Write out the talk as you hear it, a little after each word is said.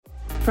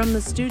From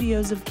the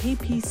studios of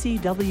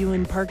KPCW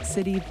in Park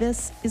City,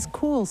 this is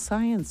Cool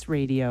Science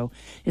Radio.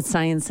 It's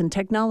science and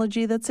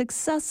technology that's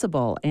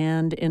accessible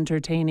and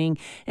entertaining.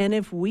 And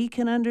if we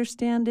can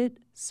understand it,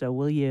 so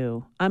will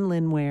you. I'm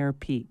Lynn Ware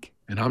Peak.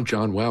 And I'm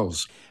John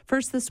Wells.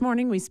 First this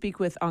morning, we speak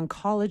with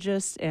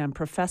oncologist and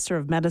professor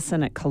of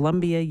medicine at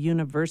Columbia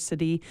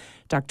University,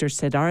 Dr.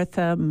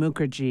 Siddhartha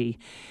Mukherjee.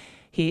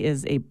 He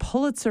is a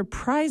Pulitzer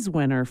Prize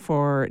winner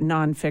for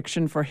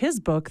nonfiction for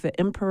his book, The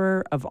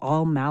Emperor of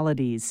All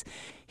Maladies.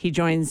 He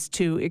joins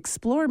to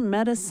explore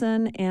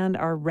medicine and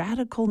our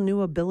radical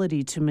new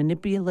ability to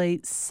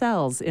manipulate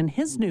cells in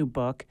his new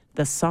book,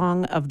 The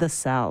Song of the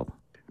Cell.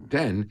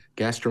 Then,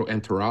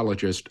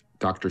 gastroenterologist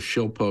Dr.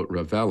 Shilpa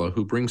Ravella,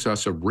 who brings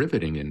us a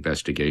riveting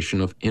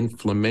investigation of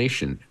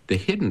inflammation, the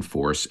hidden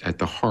force at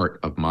the heart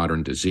of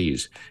modern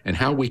disease, and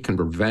how we can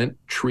prevent,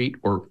 treat,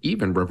 or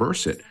even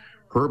reverse it.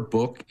 Her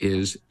book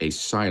is A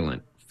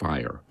Silent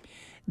Fire.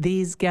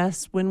 These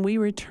guests, when we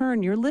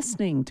return, you're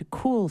listening to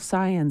Cool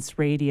Science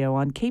Radio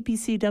on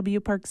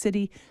KPCW Park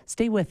City.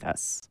 Stay with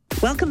us.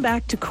 Welcome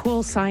back to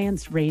Cool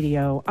Science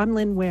Radio. I'm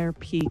Lynn Ware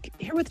Peak,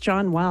 here with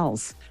John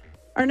Wells.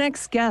 Our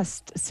next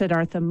guest,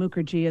 Siddhartha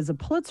Mukherjee, is a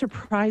Pulitzer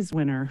Prize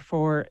winner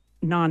for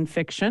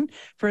nonfiction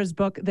for his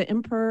book, The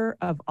Emperor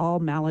of All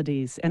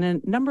Maladies, and a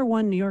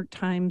 #1 New York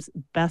Times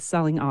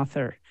bestselling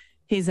author.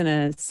 He's an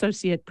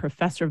associate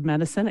professor of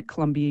medicine at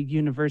Columbia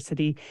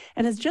University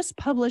and has just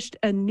published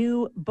a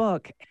new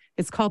book.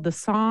 It's called The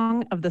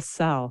Song of the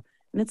Cell,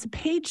 and it's a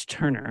page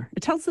turner.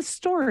 It tells the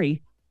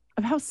story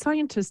of how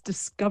scientists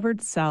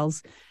discovered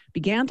cells,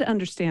 began to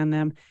understand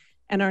them,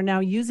 and are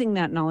now using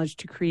that knowledge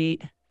to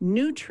create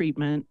new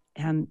treatment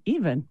and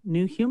even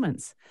new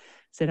humans.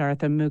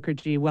 Siddhartha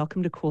Mukherjee,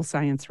 welcome to Cool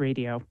Science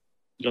Radio.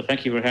 Well,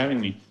 thank you for having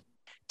me.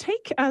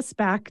 Take us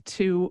back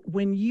to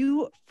when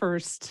you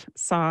first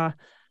saw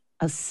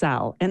a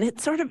cell, and it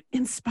sort of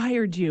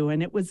inspired you,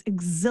 and it was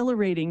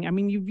exhilarating. I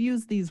mean, you've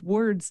used these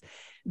words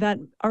that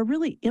are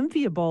really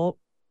enviable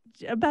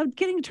about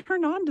getting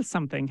turned on to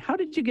something. How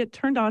did you get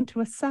turned on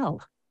to a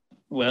cell?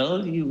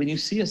 Well, when you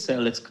see a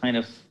cell, it's kind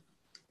of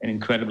an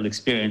incredible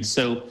experience.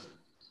 So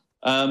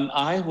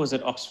I was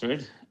at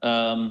Oxford,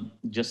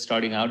 just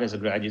starting out as a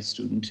graduate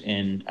student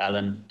in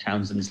Alan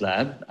Townsend's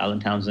lab.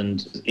 Alan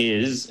Townsend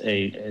is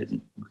a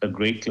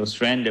great close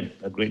friend,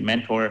 a great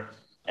mentor,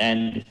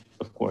 and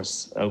of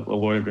course, a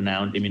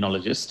world-renowned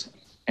immunologist,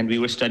 and we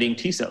were studying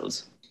T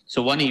cells.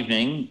 So one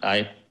evening,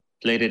 I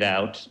plated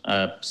out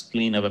a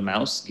spleen of a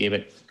mouse, gave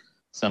it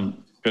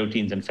some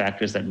proteins and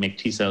factors that make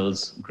T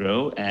cells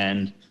grow,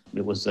 and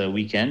it was a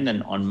weekend.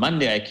 And on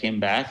Monday, I came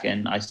back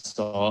and I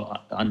saw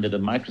under the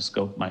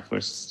microscope my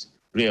first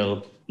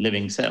real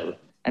living cell.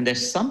 And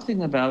there's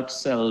something about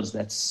cells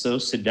that's so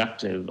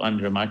seductive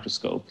under a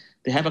microscope.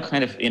 They have a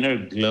kind of inner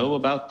glow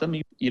about them.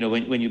 You know,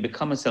 when you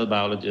become a cell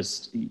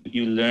biologist,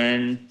 you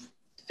learn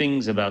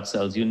things about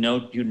cells. You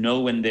know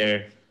when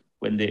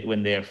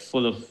they're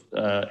full of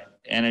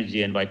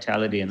energy and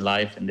vitality and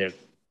life, and they're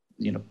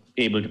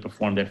able to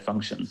perform their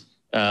function.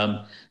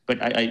 But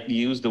I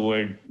use the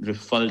word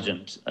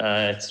refulgent.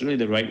 It's really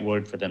the right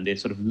word for them. They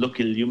sort of look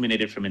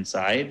illuminated from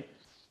inside.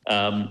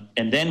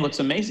 And then what's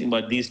amazing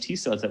about these T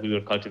cells that we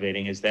were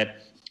cultivating is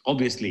that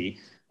obviously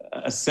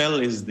a cell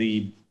is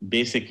the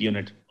basic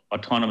unit,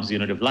 autonomous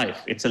unit of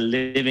life. It's a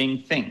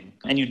living thing,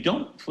 and you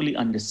don't fully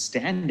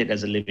understand it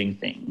as a living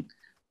thing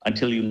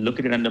until you look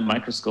at it under a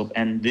microscope,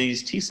 and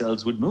these T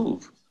cells would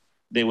move.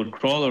 They would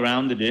crawl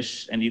around the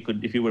dish, and you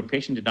could, if you were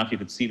patient enough, you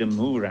could see them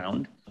move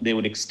around. They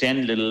would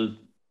extend little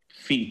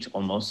feet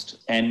almost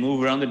and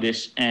move around the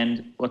dish.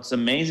 And what's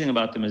amazing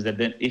about them is that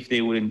then if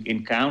they would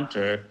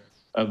encounter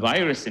a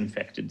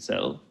virus-infected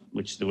cell,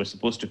 which they were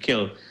supposed to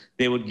kill,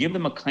 they would give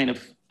them a kind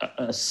of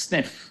a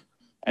sniff,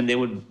 and they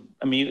would,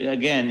 I mean,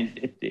 again,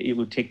 it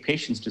would take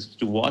patience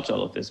to watch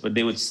all of this, but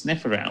they would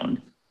sniff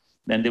around.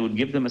 Then they would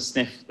give them a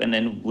sniff and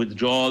then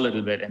withdraw a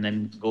little bit and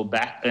then go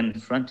back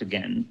and front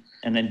again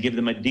and then give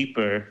them a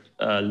deeper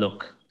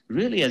look,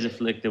 really as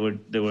if like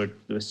they were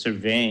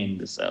surveying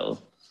the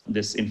cell,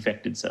 this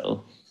infected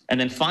cell. And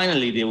then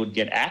finally they would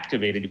get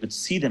activated. You could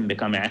see them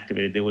become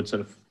activated. They would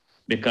sort of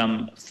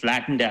become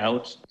flattened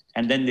out,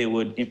 and then they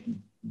would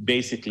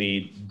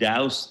basically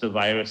douse the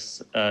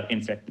virus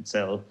infected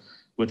cell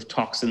with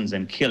toxins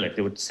and kill it.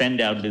 They would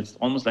send out this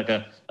almost like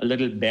a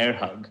little bear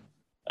hug,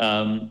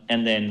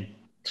 and then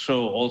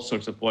throw all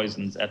sorts of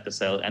poisons at the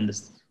cell, and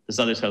this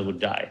other cell would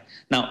die.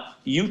 Now,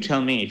 you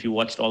tell me, if you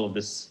watched all of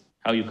this,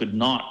 how you could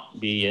not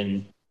be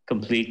in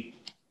complete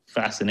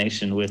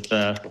fascination with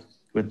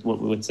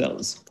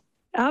cells.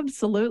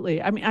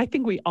 Absolutely. I mean, I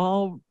think we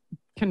all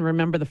can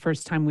remember the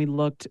first time we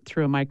looked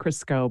through a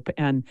microscope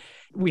and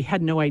we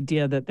had no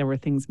idea that there were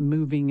things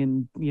moving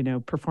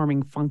and,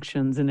 performing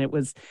functions. And it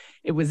was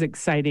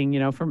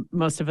exciting, for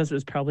most of us, it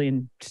was probably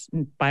in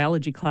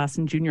biology class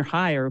in junior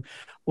high or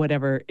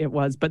whatever it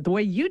was. But the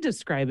way you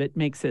describe it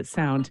makes it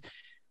sound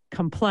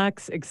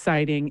complex,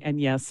 exciting, and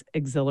yes,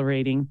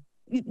 exhilarating.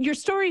 Your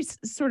story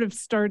sort of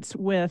starts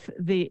with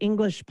the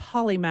English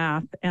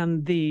polymath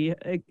and the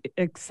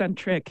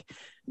eccentric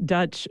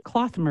Dutch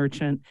cloth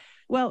merchant.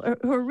 Well,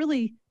 who are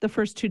really the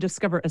first to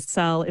discover a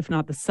cell, if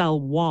not the cell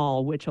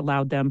wall, which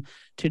allowed them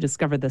to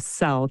discover the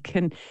cell.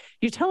 Can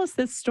you tell us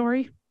this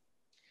story?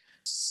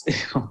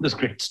 Those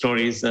great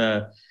stories,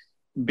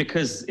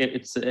 because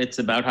it's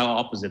about how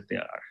opposite they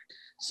are.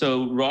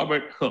 So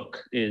Robert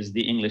Hooke is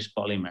the English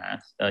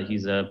polymath.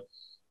 He's a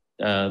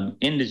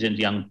indigent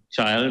young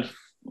child,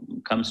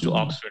 comes to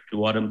Oxford, to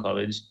Wadham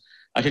College.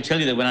 I should tell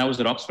you that when I was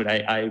at Oxford,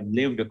 I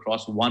lived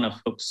across one of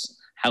Hooke's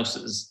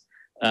houses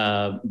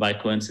by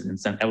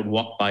coincidence. And I would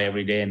walk by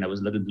every day, and there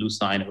was a little blue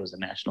sign. It was a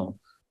National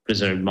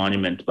Preserved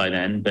Monument by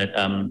then. But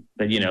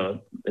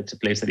it's a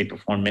place that he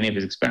performed many of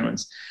his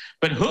experiments.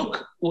 But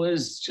Hooke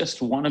was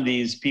just one of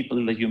these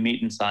people that you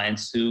meet in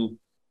science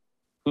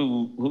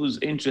whose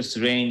interests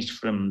ranged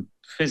from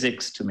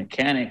physics to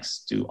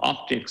mechanics to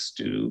optics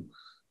to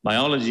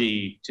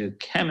biology to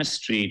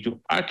chemistry to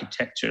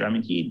architecture. I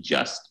mean, he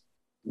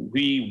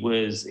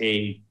was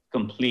a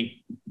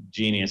complete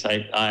genius.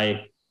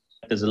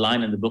 There's a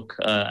line in the book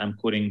I'm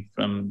quoting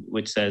from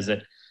which says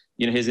that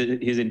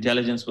his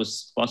intelligence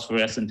was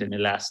phosphorescent and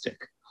elastic.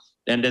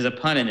 And there's a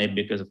pun in it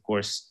because, of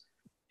course,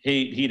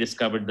 he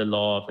discovered the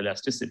law of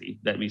elasticity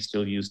that we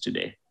still use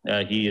today.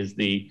 He's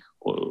the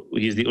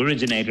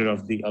originator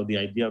of the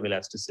idea of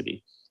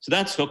elasticity. So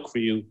that's Hooke for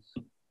you.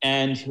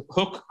 And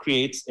Hooke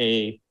creates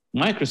a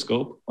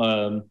microscope,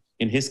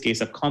 in his case,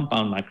 a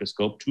compound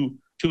microscope, two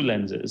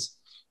lenses,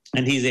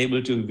 and he's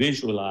able to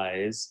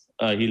visualize.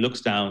 He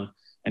looks down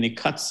and he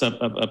cuts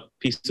up a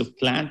piece of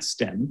plant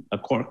stem, a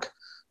cork,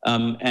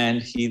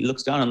 and he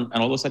looks down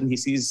and all of a sudden he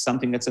sees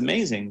something that's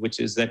amazing, which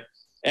is that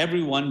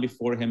everyone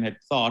before him had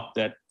thought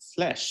that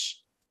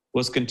flesh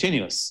was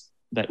continuous,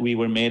 that we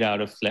were made out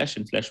of flesh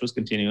and flesh was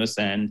continuous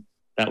and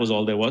that was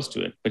all there was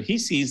to it. But he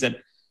sees that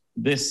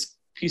this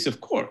piece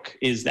of cork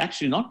is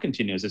actually not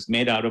continuous. It's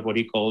made out of what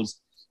he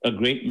calls a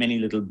great many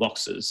little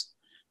boxes.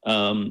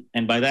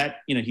 And by that,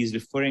 he's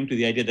referring to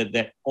the idea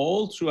that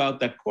all throughout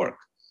that cork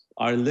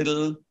are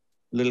little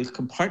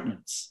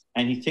compartments.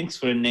 And he thinks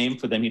for a name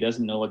for them. He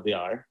doesn't know what they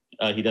are.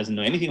 He doesn't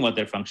know anything about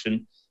their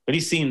function, but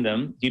he's seen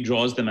them. He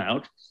draws them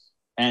out.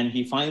 And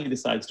he finally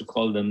decides to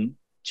call them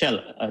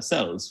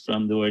cells,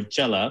 from the word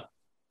cella,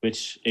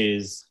 which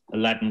is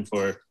Latin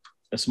for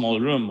a small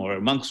room or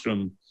a monk's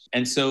room.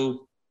 And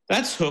so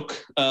that's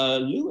Hooke.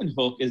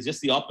 Leeuwenhoek is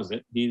just the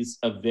opposite. He's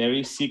a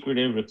very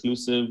secretive,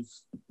 reclusive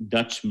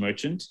Dutch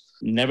merchant,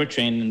 never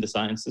trained in the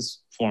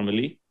sciences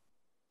formally,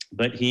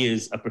 but he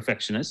is a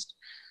perfectionist,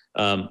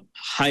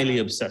 highly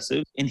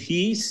obsessive. And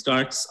he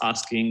starts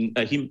asking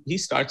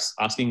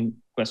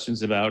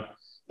questions about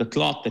the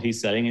cloth that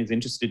he's selling. He's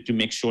interested to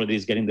make sure that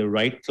he's getting the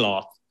right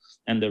cloth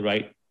and the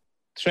right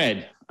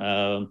thread.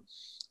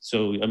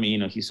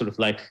 He's sort of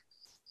like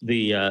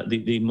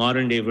the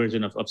modern day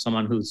version of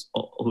someone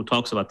who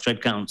talks about thread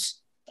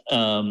counts.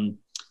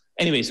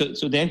 Anyway,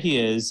 so there he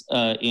is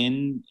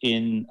in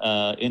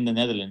the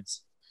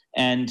Netherlands,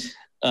 and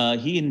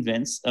he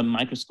invents a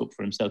microscope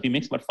for himself. He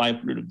makes about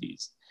 500 of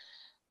these.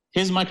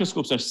 His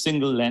microscopes are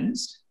single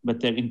lensed, but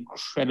they're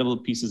incredible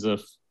pieces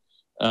of,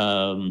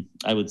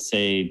 I would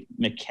say,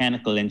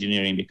 mechanical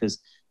engineering, because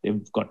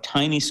they've got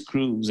tiny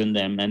screws in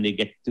them and they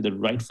get to the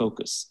right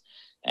focus.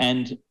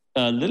 And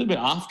a little bit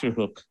after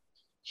Hooke,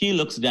 he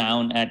looks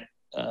down at,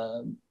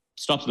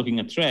 stops looking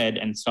at thread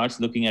and starts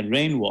looking at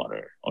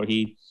rainwater, or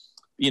the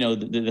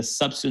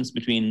substance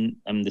between,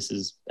 this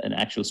is an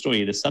actual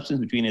story, the substance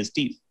between his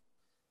teeth.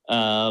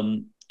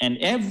 And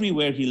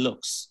everywhere he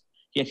looks,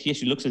 he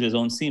actually looks at his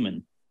own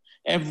semen.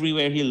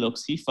 Everywhere he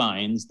looks, he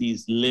finds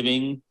these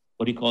living,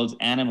 what he calls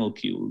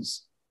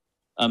animalcules.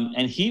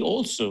 And he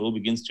also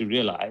begins to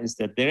realize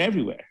that they're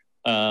everywhere.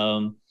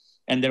 And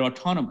they're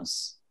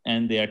autonomous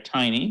and they are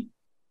tiny.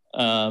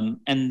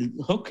 And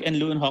Hooke and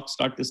Leeuwenhoek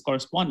start this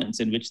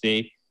correspondence in which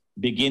they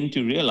begin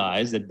to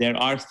realize that there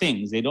are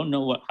things. They don't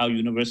know how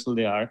universal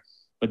they are,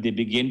 but they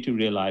begin to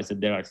realize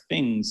that there are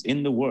things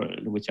in the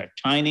world which are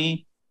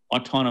tiny,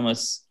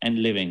 autonomous,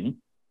 and living,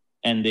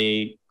 and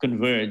they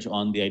converge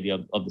on the idea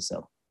of the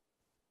cell.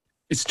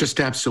 It's just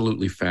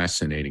absolutely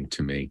fascinating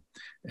to me.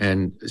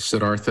 And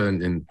Siddhartha,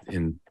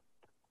 in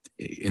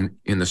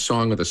the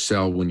Song of the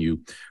Cell, when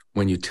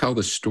you tell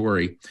the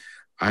story,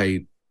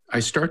 I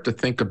start to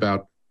think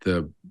about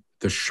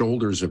the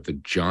shoulders of the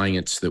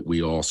giants that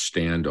we all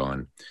stand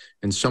on.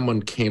 And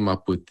someone came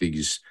up with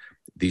these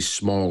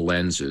small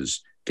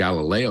lenses.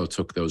 Galileo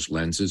took those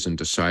lenses and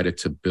decided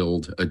to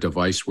build a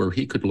device where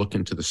he could look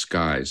into the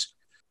skies.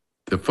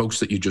 The folks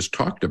that you just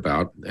talked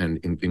about, and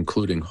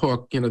including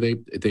Hooke,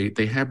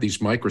 they have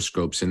these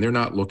microscopes and they're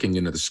not looking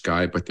into the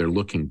sky, but they're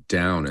looking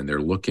down and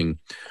they're looking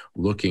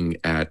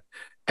at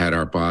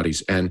our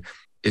bodies. And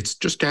it's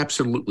just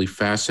absolutely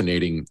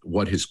fascinating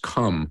what has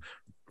come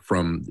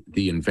from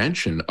the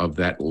invention of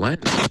that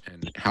lens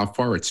and how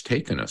far it's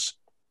taken us.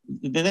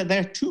 There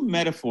are two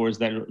metaphors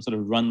that sort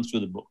of run through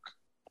the book,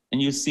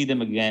 and you see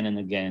them again and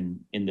again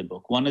in the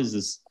book. One is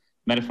this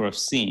metaphor of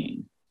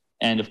seeing.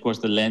 And of course,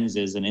 the lens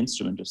is an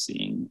instrument of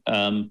seeing.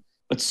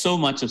 But so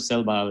much of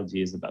cell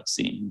biology is about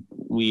seeing.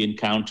 We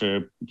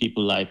encounter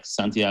people like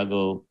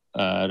Santiago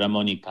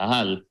Ramon y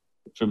Cajal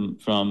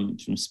from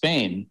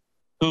Spain,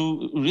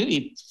 who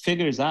really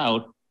figures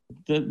out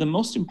the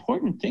most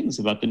important things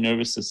about the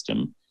nervous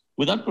system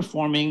without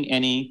performing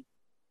any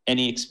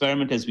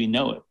experiment as we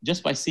know it,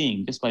 just by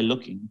seeing, just by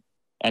looking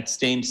at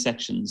stained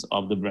sections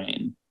of the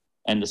brain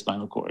and the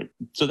spinal cord.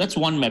 So that's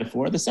one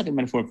metaphor. The second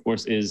metaphor, of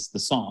course, is the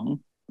song.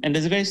 And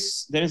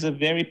there's a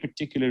very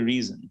particular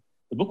reason.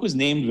 The book was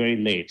named very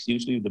late.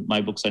 Usually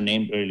my books are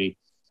named early.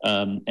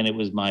 And it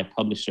was my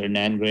publisher,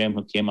 Nan Graham,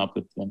 who came up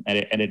with an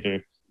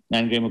editor,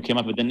 Nan Graham, who came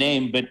up with the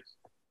name. But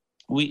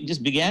we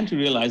just began to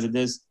realize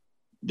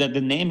that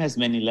the name has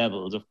many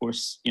levels. Of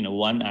course,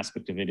 one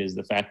aspect of it is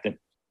the fact that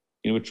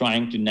we're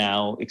trying to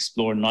now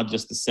explore not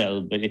just the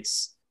cell, but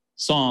its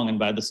song. And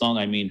by the song,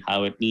 I mean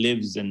how it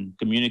lives and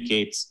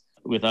communicates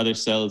with other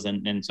cells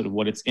and sort of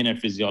what its inner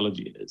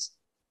physiology is.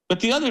 But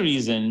the other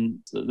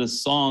reason the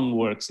song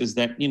works is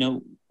that,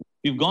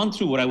 we've gone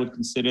through what I would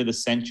consider the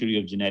century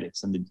of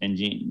genetics and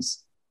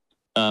genes,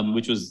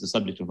 which was the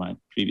subject of my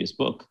previous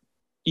book.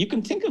 You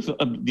can think of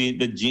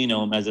the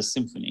genome as a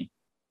symphony,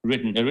 a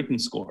written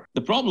score.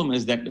 The problem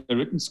is that a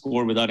written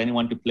score without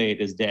anyone to play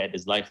it is dead,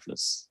 is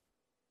lifeless.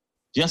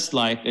 Just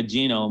like a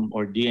genome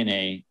or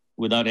DNA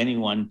without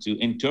anyone to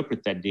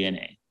interpret that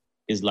DNA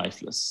is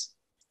lifeless.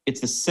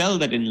 It's the cell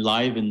that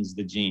enlivens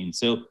the gene.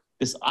 So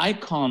this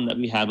icon that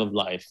we have of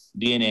life,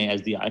 DNA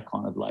as the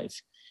icon of life,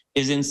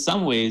 is in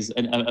some ways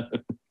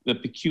a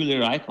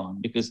peculiar icon,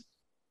 because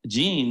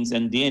genes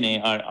and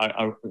DNA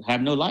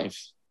have no life.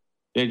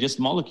 They're just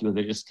molecules,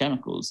 they're just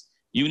chemicals.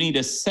 You need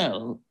a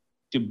cell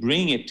to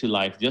bring it to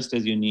life, just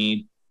as you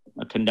need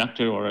a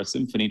conductor or a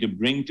symphony to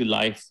bring to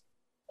life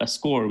a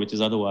score, which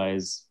is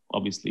otherwise,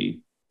 obviously,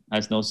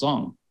 has no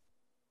song.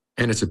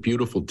 And it's a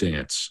beautiful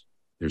dance.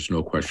 There's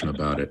no question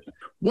about it.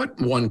 What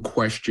one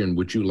question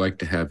would you like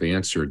to have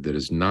answered that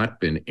has not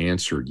been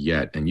answered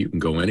yet? And you can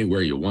go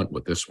anywhere you want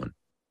with this one.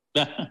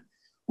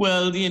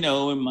 Well,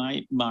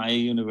 in my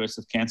universe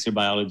of cancer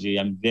biology,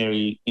 I'm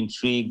very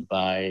intrigued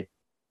by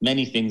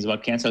many things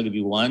about cancer. I'll give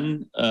you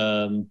one.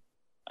 I'm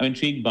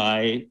intrigued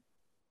by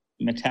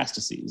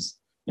metastases.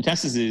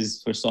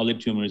 Metastases for solid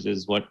tumors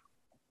is what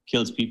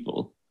kills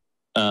people.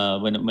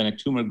 When a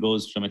tumor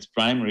goes from its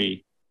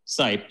primary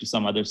site to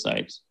some other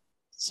site,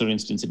 so for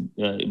instance,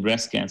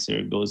 breast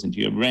cancer goes into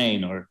your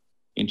brain or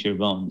into your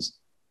bones.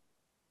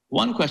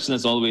 One question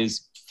that's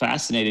always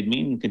fascinated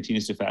me and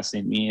continues to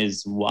fascinate me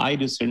is, why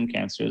do certain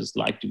cancers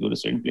like to go to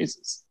certain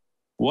places?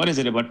 What is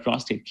it about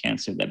prostate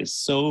cancer that is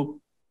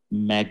so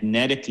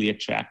magnetically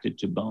attracted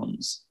to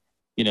bones?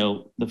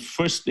 The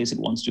first place it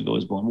wants to go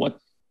is bone.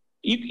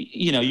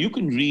 You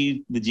can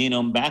read the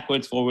genome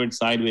backwards, forwards,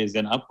 sideways,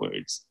 and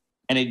upwards,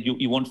 and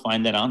you won't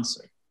find that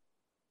answer.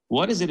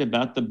 What is it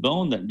about the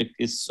bone that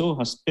is so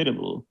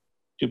hospitable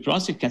to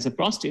prostate cancer?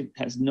 Prostate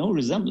has no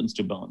resemblance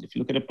to bone. If you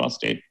look at a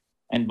prostate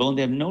and bone,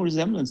 they have no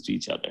resemblance to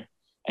each other.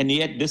 And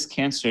yet this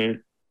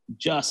cancer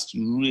just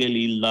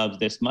really loves,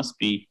 this must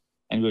be,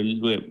 and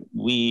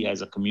we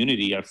as a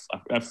community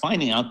are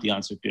finding out the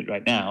answer to it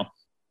right now.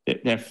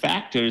 There are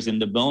factors in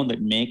the bone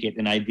that make it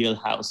an ideal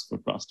house for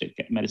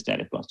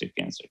metastatic prostate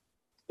cancer.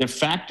 There are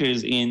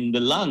factors in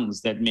the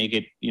lungs that make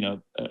it,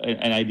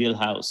 an ideal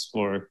house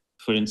for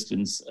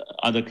instance,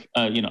 other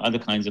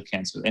kinds of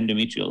cancer.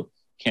 Endometrial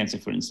cancer,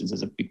 for instance,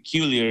 has a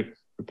peculiar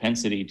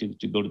propensity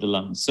to go to the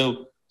lungs.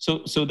 So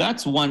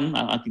that's one.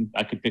 I think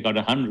I could pick out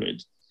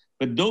 100,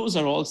 but those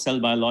are all cell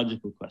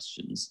biological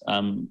questions.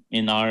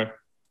 In our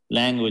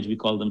language, we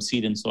call them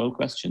seed and soil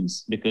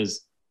questions,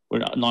 because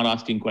we're not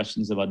asking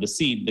questions about the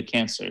seed, the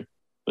cancer,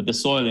 but the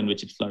soil in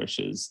which it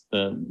flourishes,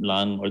 the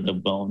lung or the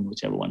bone,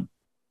 whichever one.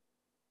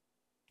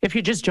 If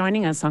you're just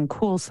joining us on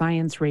Cool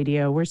Science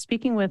Radio, we're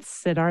speaking with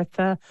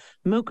Siddhartha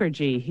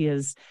Mukherjee. He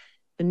is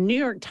the New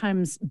York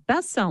Times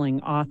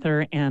bestselling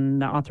author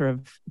and the author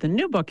of the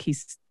new book. He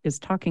is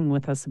talking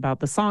with us about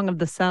The Song of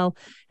the Cell,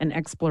 an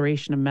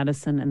exploration of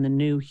medicine and the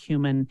new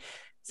human.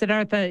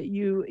 Siddhartha,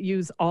 you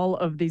use all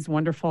of these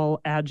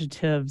wonderful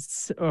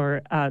adjectives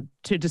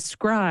to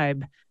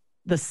describe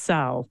the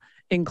cell,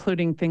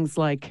 including things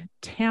like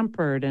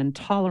tampered and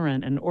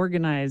tolerant and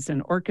organized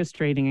and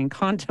orchestrating and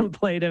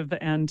contemplative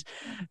and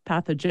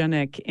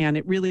pathogenic. And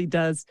it really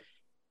does,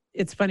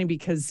 it's funny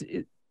because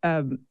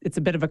it's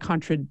a bit of a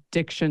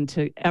contradiction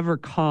to ever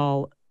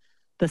call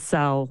the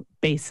cell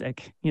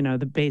basic,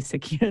 the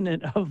basic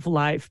unit of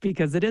life,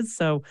 because it is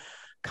so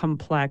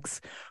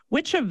complex.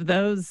 Which of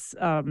those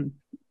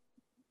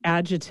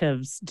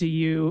adjectives do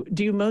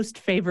you most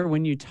favor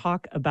when you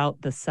talk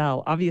about the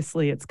cell?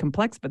 Obviously it's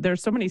complex, but there are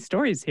so many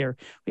stories here.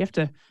 We have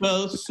to.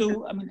 Well,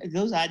 so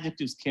those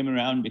adjectives came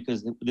around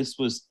because this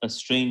was a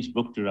strange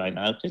book to write.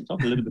 I'll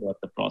talk a little bit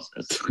about the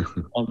process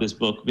of this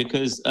book,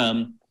 because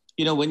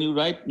when you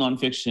write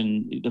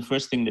nonfiction, the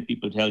first thing that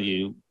people tell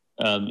you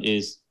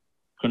is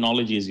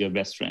chronology is your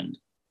best friend.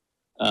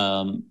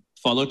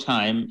 Follow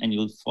time and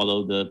you'll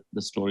follow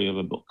the story of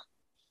a book.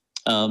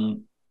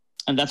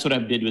 And that's what I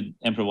did with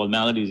Emperor of All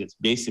Maladies. It's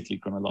basically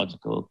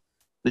chronological.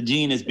 The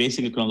gene is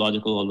basically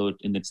chronological, although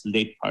in its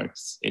late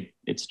parts,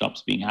 it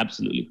stops being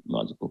absolutely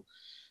chronological.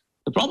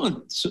 The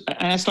problem,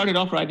 and I started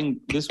off writing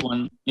this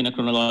one in a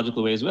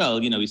chronological way as well.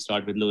 We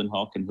started with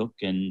Leeuwenhoek and Hooke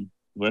and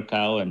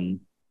Virchow and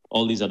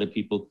all these other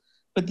people.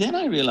 But then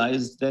I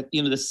realized that,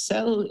 the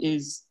cell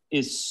is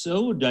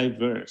so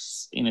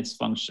diverse in its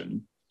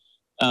function.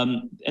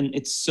 And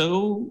it's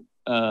so,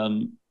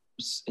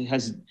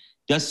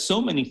 does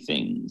so many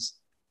things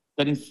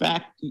that, in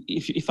fact,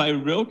 if I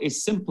wrote a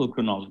simple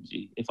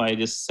chronology, if I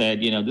just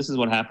said, this is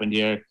what happened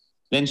here,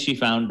 then she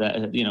found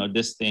that,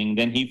 this thing,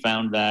 then he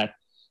found that,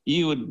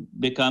 it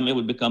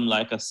would become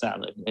like a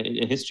salad,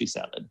 a history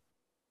salad.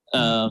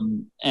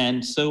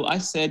 And so I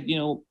said,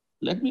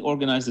 let me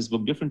organize this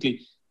book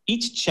differently.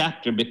 Each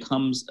chapter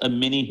becomes a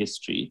mini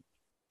history,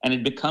 and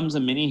it becomes a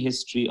mini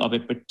history of a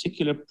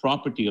particular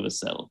property of a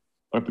cell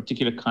or a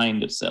particular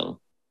kind of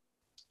cell.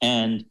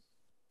 And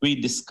we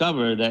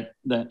discover that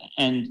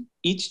and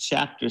each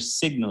chapter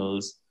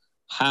signals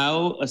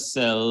how a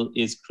cell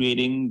is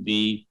creating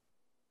the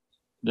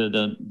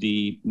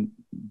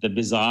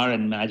bizarre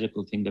and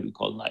magical thing that we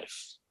call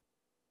life.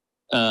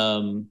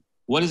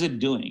 What is it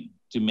doing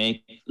to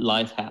make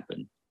life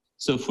happen?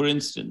 So, for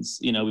instance,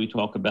 we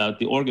talk about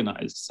the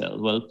organized cell.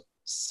 Well,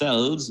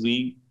 cells,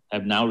 we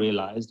have now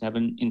realized, have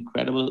an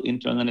incredible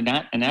internal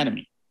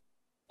anatomy.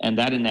 And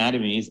that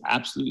anatomy is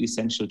absolutely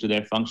essential to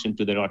their function,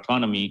 to their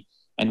autonomy.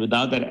 And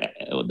without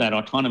that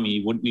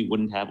autonomy, we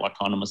wouldn't have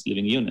autonomous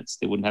living units.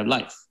 They wouldn't have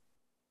life.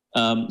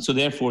 So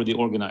therefore, the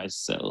organized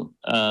cell.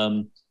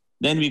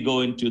 Then we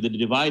go into the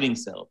dividing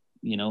cell.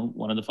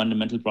 One of the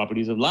fundamental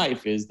properties of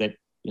life is that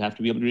you have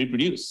to be able to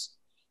reproduce.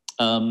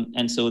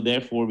 And so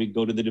therefore, we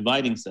go to the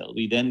dividing cell.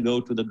 We then go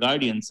to the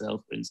guardian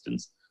cell, for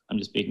instance. I'm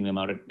just picking them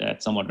out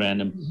at somewhat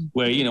random,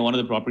 where, one of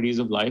the properties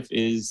of life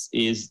is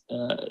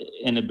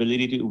an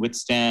ability to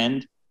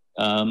withstand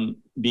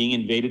being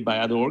invaded by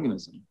other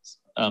organisms.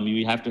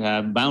 We have to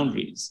have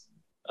boundaries.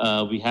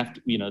 We have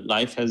to,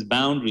 life has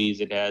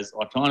boundaries. It has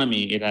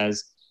autonomy. It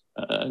has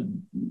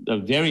a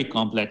very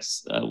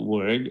complex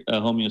word,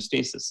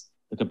 homeostasis,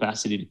 the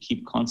capacity to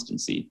keep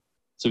constancy.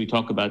 So we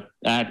talk about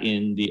that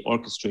in the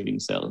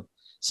orchestrating cell.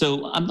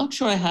 So I'm not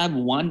sure I have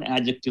one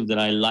adjective that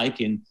I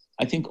like in.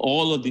 I think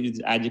all of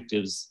these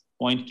adjectives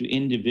point to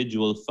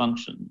individual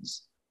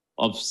functions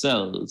of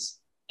cells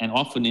and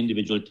often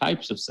individual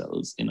types of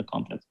cells in a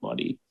complex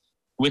body,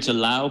 which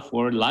allow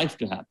for life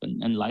to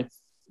happen and life,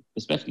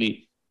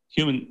 especially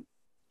human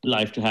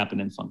life, to happen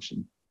and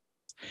function.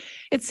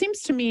 It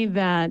seems to me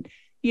that,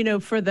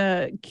 for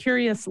the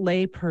curious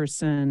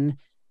layperson,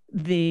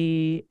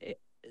 the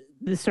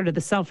sort of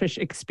the selfish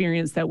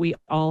experience that we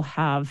all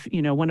have,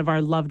 one of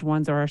our loved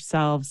ones or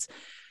ourselves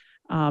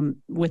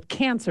with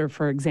cancer,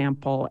 for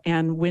example,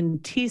 and when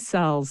T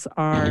cells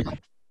are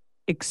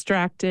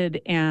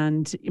extracted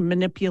and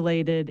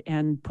manipulated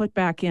and put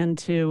back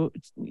into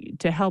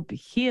to help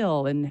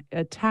heal and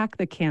attack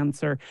the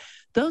cancer,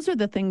 those are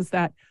the things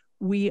that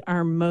we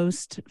are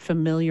most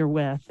familiar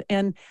with.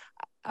 And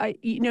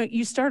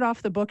you start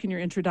off the book in your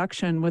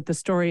introduction with the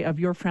story of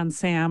your friend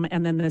Sam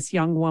and then this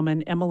young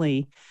woman,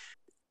 Emily.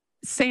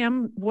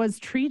 Sam was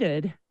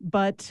treated,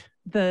 but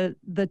the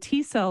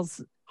T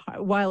cells,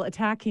 while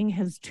attacking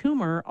his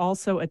tumor,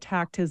 also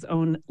attacked his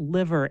own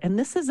liver. And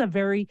this is a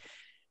very,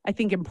 I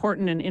think,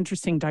 important and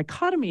interesting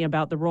dichotomy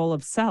about the role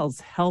of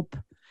cells.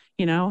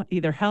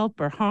 Either help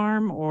or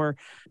harm or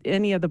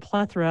any of the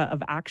plethora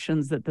of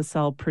actions that the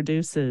cell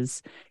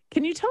produces.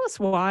 Can you tell us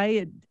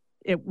why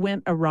it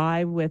went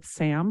awry with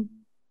Sam?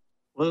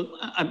 Well,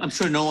 I'm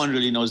sure no one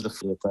really knows the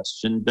full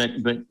question, but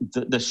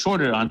the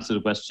shorter answer to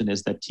the question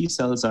is that T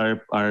cells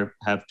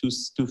have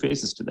two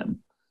faces to them.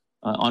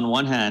 On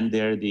one hand,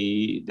 they're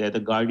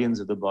the guardians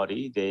of the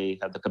body. They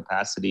have the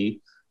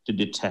capacity to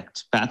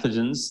detect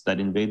pathogens that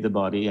invade the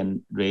body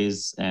and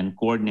raise and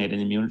coordinate an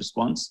immune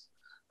response.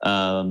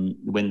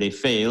 When they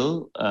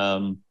fail,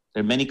 there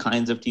are many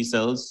kinds of T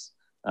cells.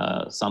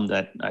 Some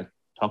that I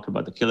talked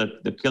about,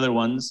 the killer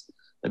ones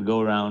that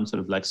go around sort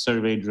of like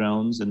survey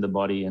drones in the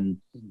body and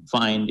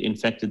find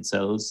infected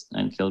cells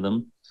and kill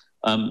them.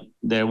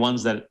 There are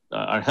ones that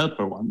are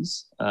helper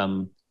ones.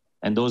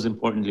 And those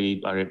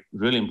importantly are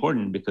really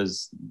important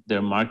because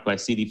they're marked by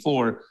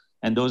CD4.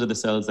 And those are the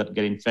cells that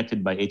get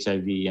infected by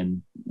HIV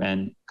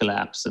and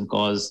collapse and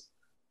cause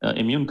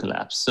immune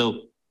collapse.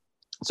 So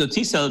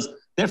T cells,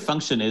 their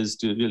function is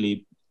to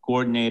really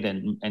coordinate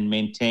and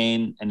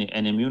maintain an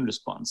immune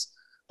response.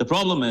 The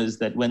problem is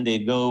that when they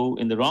go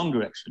in the wrong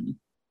direction,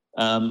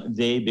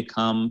 they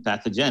become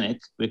pathogenic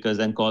because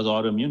then cause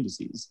autoimmune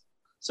disease.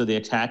 So they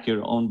attack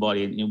your own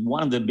body. And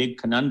one of the big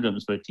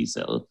conundrums for a T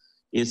cell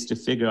is to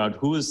figure out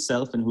who is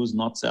self and who's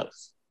not self.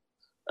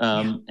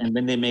 And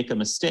when they make a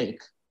mistake,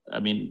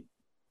 when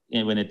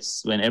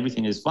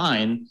everything is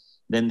fine,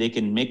 then they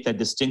can make that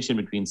distinction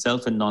between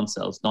self and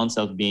non-self.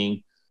 Non-self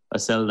being a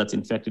cell that's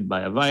infected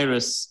by a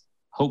virus,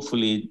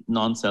 hopefully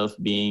non-self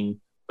being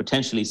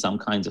potentially some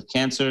kinds of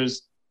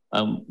cancers.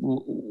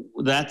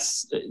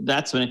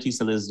 That's when a T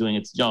cell is doing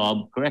its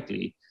job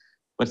correctly.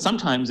 But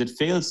sometimes it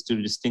fails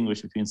to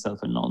distinguish between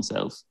self and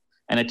non-self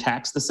and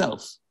attacks the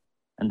self.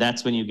 And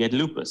that's when you get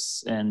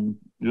lupus and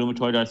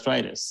rheumatoid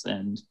arthritis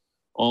and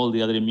all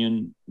the other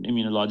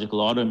immunological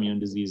autoimmune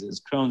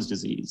diseases, Crohn's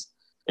disease,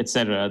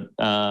 etc.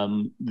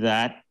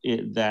 That's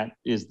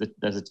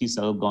a T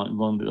cell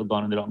gone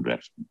in the wrong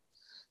direction.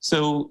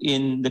 So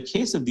in the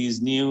case of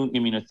these new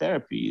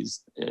immunotherapies,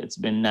 it's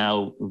been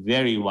now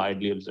very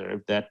widely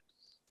observed that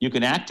you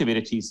can activate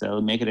a T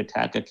cell, make it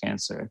attack a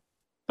cancer,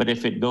 but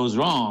if it goes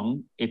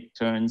wrong, it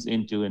turns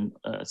into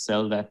a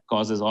cell that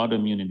causes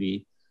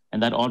autoimmunity,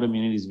 and that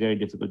autoimmunity is very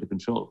difficult to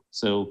control.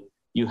 So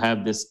you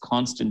have this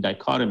constant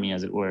dichotomy,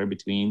 as it were,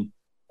 between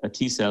a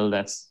T cell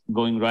that's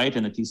going right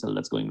and a T cell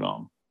that's going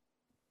wrong.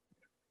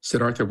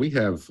 Siddhartha, we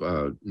have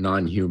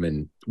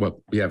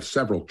we have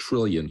several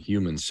trillion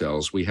human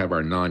cells. We have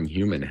our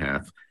non-human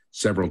half,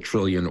 several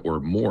trillion or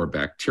more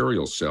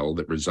bacterial cells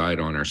that reside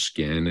on our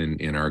skin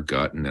and in our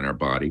gut and in our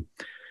body.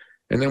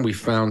 And then we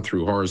found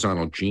through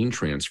horizontal gene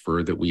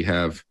transfer that we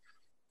have,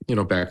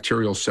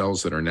 bacterial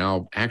cells that are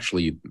now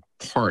actually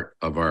part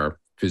of our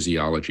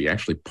physiology,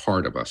 actually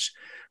part of us.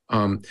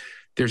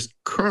 There's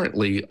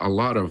currently a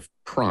lot of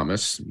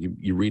promise.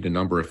 You read a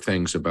number of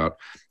things about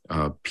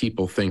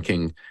people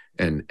thinking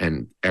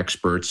and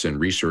experts and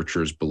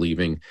researchers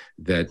believing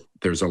that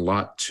there's a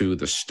lot to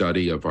the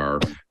study of our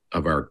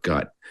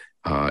gut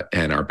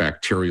and our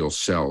bacterial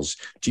cells.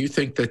 Do you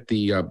think that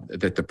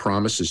the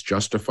promise is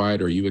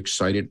justified? Are you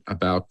excited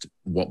about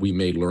what we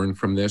may learn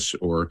from this,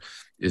 or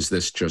is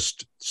this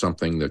just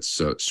something that's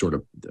sort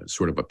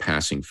of a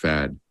passing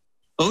fad?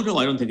 Oh no,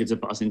 I don't think it's a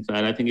passing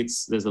fad. I think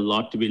there's a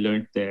lot to be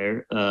learned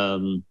there.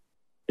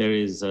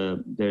 There's a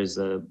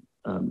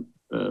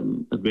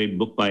great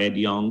book by Ed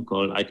Yong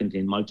called I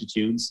Contain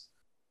Multitudes,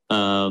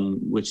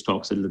 which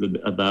talks a little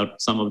bit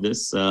about some of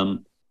this.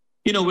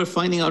 We're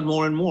finding out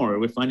more and more.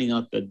 We're finding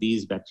out that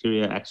these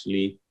bacteria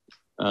actually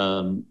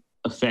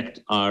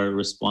affect our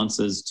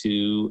responses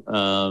to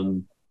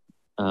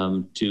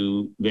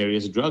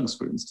various drugs,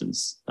 for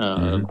instance,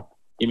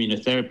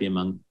 immunotherapy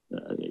among,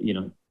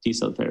 T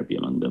cell therapy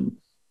among them.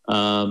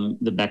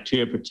 The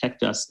bacteria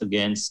protect us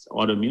against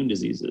autoimmune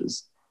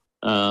diseases.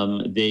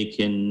 They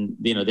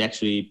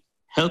actually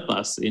help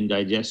us in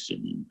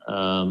digestion,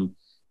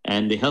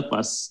 and they help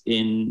us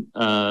in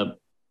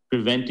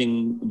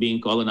preventing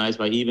being colonized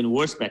by even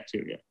worse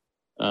bacteria.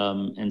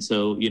 And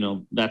so,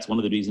 that's one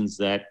of the reasons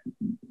that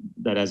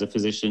as a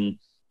physician,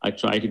 I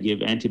try to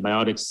give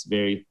antibiotics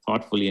very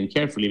thoughtfully and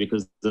carefully,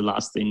 because the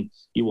last thing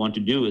you want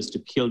to do is to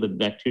kill the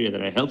bacteria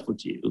that are helpful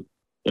to you,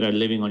 that are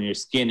living on your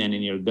skin and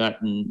in your gut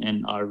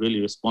and are really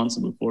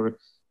responsible for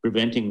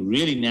preventing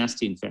really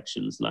nasty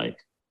infections like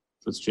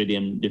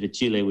Clostridium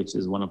difficile, which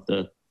is one of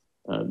the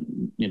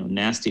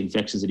nasty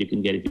infections that you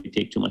can get if you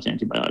take too much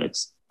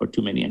antibiotics or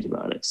too many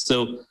antibiotics.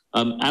 So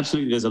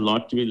absolutely, there's a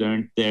lot to be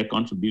learned. Their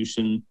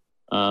contribution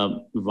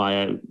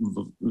via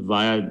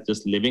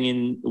just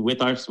living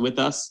with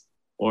us,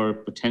 or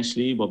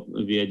potentially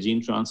via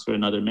gene transfer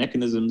and other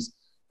mechanisms.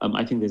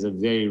 I think there's a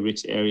very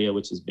rich area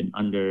which has been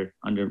under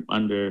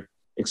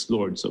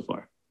explored so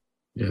far.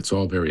 Yeah, it's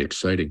all very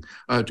exciting.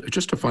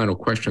 Just a final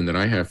question that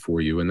I have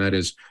for you, and that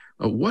is,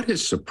 what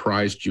has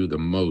surprised you the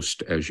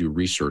most as you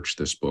research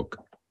this book?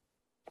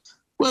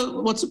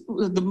 Well, what's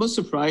the most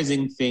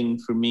surprising thing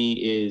for me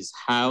is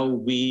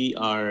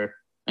an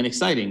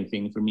exciting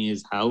thing for me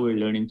is how we're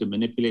learning to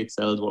manipulate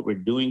cells, what we're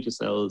doing to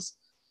cells,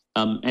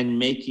 and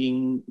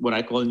making what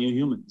I call new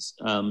humans.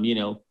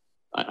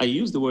 I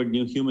use the word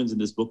new humans in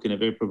this book in a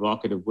very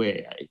provocative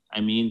way.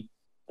 I mean,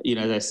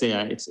 as I say,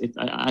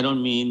 I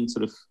don't mean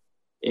sort of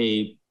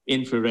a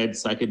infrared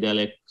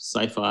psychedelic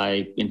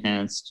sci-fi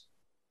enhanced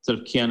sort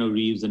of Keanu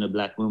Reeves in a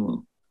black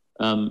muumuu.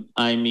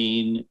 I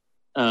mean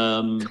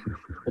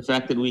the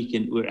fact that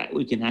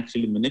we can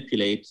actually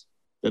manipulate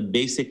the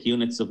basic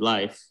units of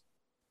life,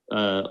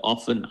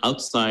 often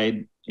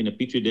outside in a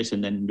petri dish,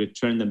 and then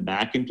return them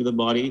back into the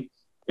body.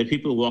 There are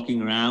people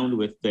walking around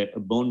with a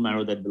bone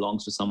marrow that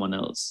belongs to someone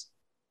else.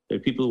 There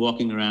are people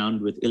walking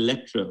around with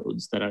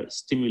electrodes that are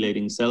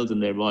stimulating cells in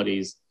their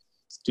bodies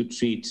to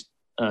treat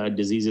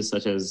diseases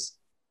such as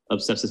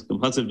obsessive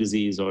compulsive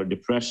disease or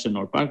depression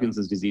or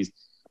Parkinson's disease.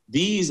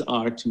 These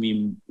are, to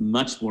me,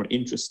 much more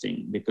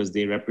interesting because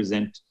they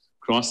represent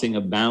crossing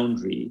a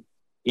boundary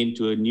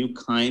into a new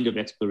kind of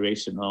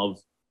exploration of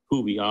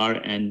who we are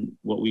and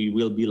what we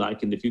will be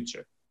like in the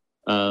future.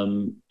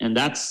 And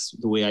that's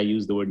the way I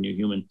use the word new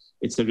human.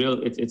 It's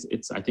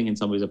I think in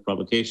some ways a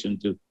provocation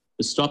to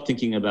stop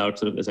thinking about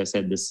sort of, as I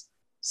said, this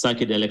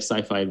psychedelic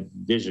sci-fi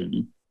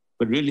vision,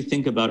 but really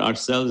think about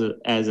ourselves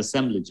as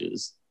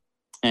assemblages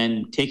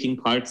and taking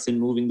parts and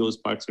moving those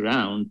parts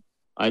around,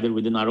 either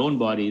within our own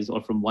bodies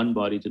or from one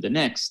body to the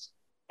next,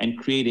 and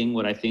creating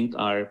what I think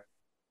are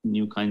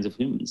new kinds of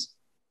humans.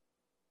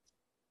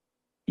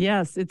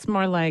 Yes, it's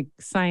more like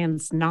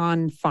science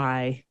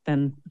non-fi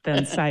than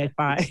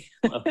sci-fi.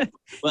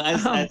 well,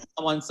 as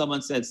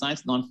someone said,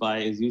 science non-fi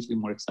is usually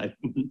more exciting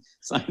than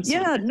science.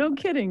 Yeah, no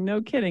kidding.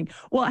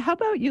 Well, how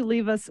about you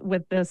leave us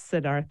with this,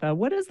 Siddhartha?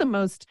 What is the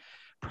most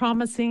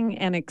promising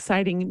and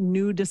exciting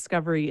new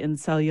discovery in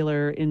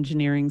cellular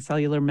engineering,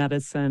 cellular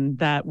medicine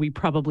that we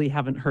probably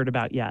haven't heard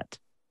about yet?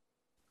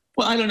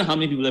 Well, I don't know how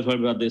many people have heard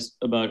about this,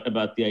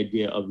 about the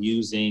idea of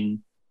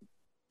using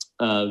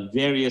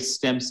various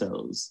stem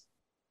cells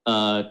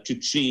to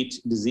treat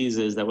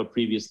diseases that were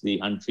previously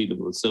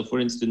untreatable. So, for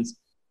instance,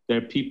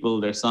 there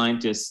are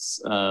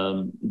scientists,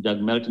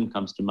 Doug Melton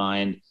comes to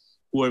mind,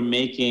 who are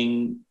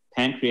making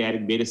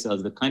pancreatic beta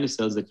cells, the kind of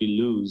cells that you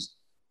lose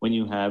when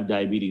you have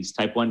diabetes,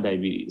 type 1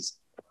 diabetes.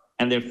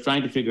 And they're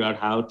trying to figure out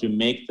how to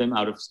make them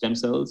out of stem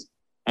cells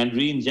and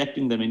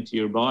re-injecting them into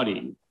your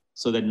body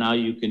so that now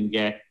you can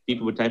get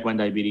people with type 1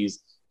 diabetes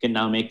can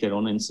now make their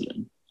own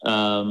insulin.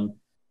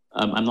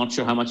 I'm not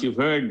sure how much you've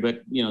heard,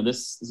 but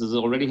this is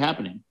already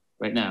happening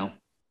right now.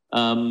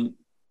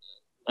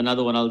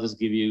 Another one, I'll just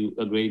give you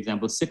a great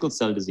example, sickle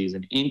cell disease,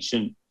 an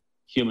ancient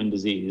human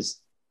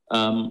disease.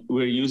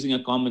 We're using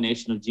a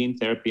combination of gene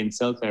therapy and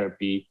cell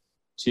therapy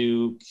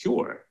to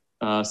cure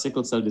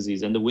sickle cell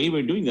disease. And the way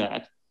we're doing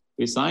that,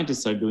 the way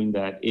scientists are doing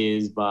that,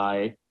 is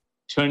by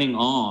turning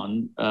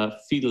on a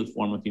fetal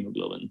form of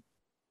hemoglobin.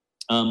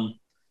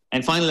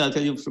 And finally, I'll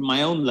tell you from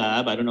my own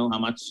lab, I don't know how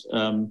much,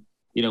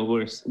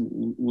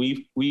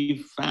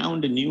 we've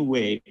found a new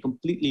way,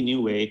 completely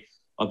new way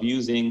of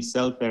using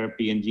cell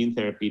therapy and gene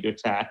therapy to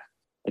attack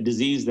a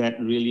disease that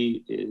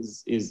really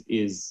is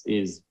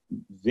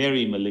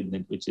very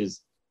malignant, which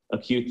is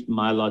acute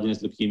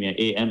myelogenous leukemia,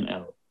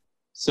 AML.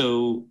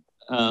 So,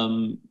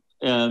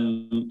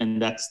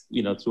 and that's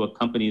through a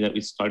company that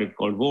we started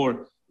called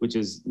Vor, which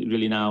is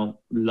really now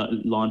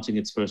launching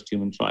its first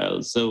human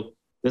trials. So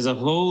there's a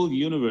whole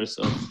universe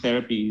of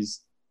therapies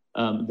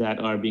that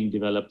are being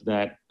developed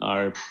that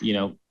are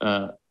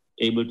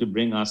able to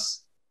bring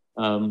us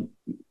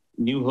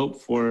new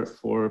hope for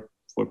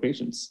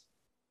patients.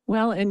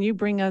 Well, and you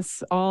bring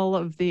us all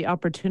of the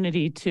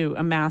opportunity to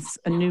amass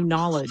a new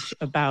knowledge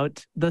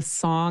about the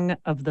song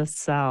of the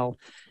cell.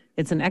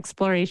 It's an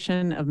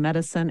exploration of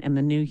medicine and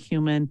the new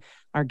human.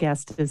 Our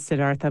guest is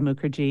Siddhartha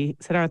Mukherjee.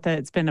 Siddhartha,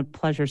 it's been a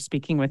pleasure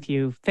speaking with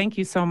you. Thank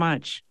you so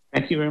much.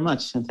 Thank you very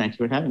much, and thank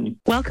you for having me.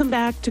 Welcome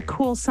back to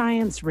Cool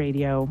Science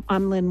Radio.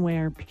 I'm Lynn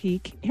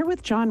Ware-Peak, here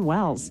with John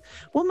Wells.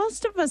 Well,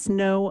 most of us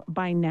know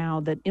by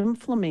now that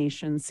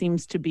inflammation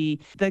seems to be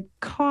the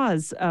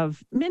cause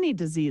of many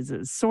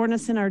diseases,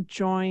 soreness in our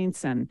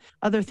joints and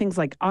other things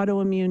like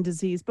autoimmune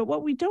disease. But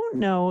what we don't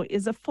know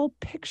is a full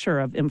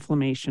picture of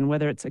inflammation,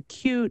 whether it's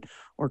acute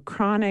or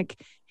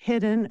chronic,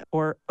 hidden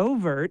or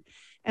overt,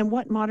 and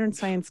what modern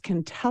science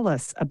can tell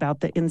us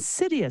about the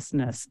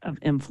insidiousness of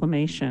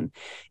inflammation.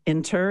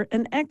 Enter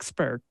an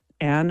expert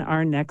and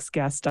our next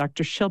guest,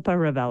 Dr. Shilpa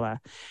Ravella.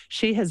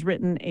 She has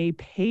written a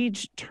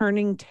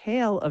page-turning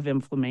tale of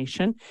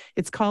inflammation.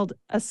 It's called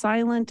A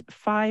Silent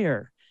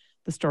Fire,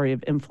 the story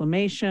of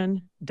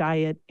inflammation,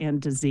 diet,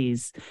 and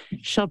disease.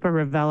 Shilpa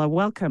Ravella,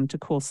 welcome to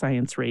Cool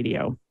Science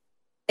Radio.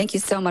 Thank you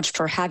so much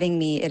for having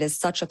me. It is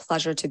such a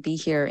pleasure to be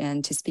here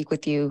and to speak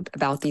with you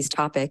about these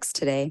topics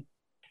today.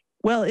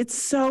 Well,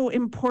 it's so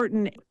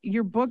important.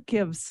 Your book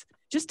gives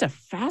just a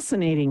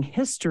fascinating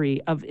history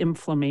of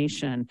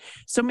inflammation.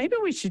 So maybe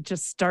we should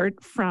just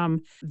start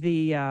from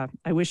the, I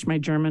wish my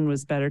German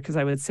was better because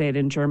I would say it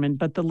in German,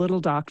 but the little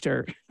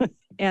doctor.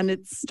 And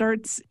it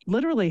starts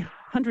literally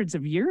hundreds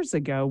of years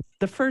ago,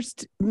 the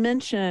first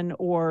mention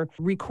or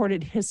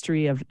recorded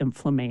history of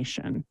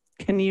inflammation.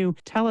 Can you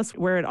tell us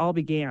where it all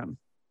began?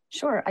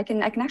 Sure. I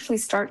can actually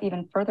start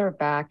even further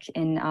back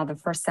in the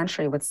first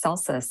century with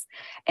Celsus.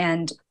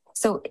 And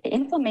so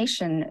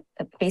inflammation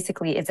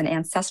basically is an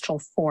ancestral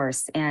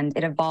force, and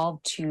it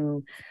evolved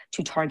to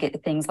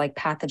target things like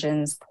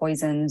pathogens,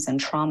 poisons, and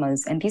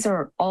traumas. And these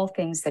are all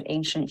things that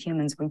ancient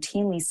humans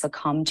routinely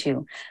succumb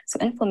to. So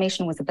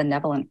inflammation was a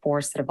benevolent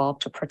force that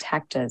evolved to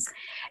protect us.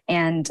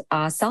 And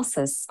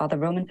Celsus, the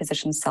Roman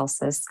physician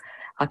Celsus,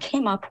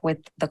 came up with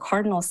the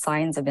cardinal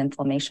signs of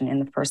inflammation in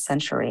the first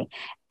century.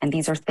 And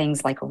these are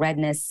things like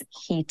redness,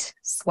 heat,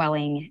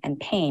 swelling, and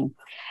pain.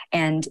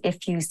 And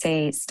if you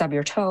say stub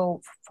your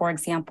toe, for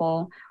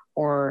example,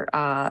 or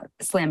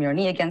slam your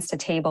knee against a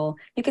table,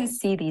 you can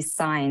see these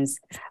signs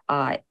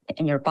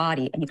in your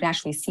body, and you can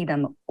actually see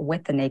them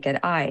with the naked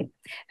eye.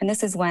 And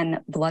this is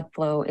when blood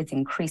flow is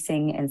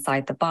increasing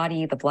inside the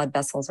body, the blood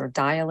vessels are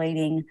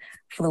dilating,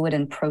 fluid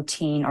and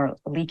protein are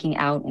leaking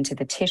out into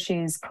the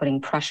tissues,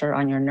 putting pressure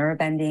on your nerve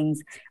endings,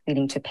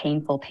 leading to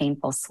painful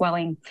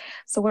swelling.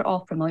 So we're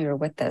all familiar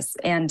with this.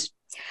 And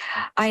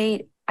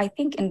I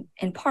think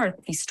in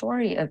part, the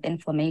story of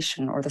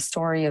inflammation, or the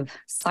story of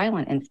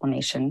silent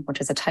inflammation,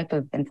 which is a type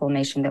of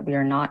inflammation that we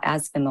are not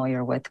as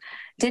familiar with,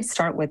 did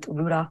start with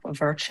Rudolf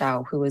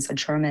Virchow, who was a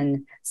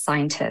German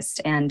scientist.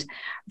 And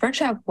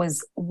Virchow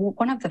was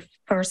one of the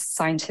first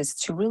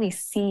scientists to really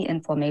see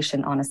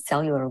inflammation on a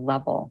cellular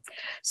level.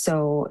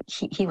 So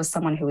he was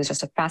someone who was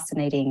just a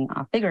fascinating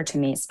figure to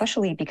me,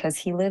 especially because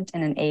he lived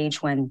in an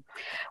age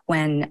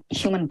when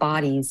human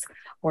bodies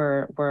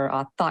were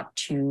thought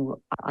to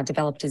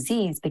develop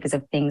disease because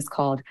of things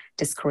called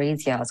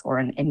dyscrasias, or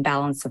an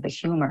imbalance of the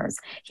humors.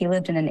 He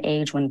lived in an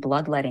age when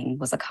bloodletting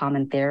was a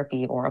common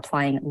therapy, or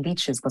applying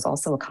leeches was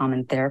also a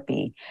common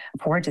therapy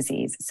for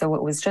disease. So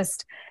it was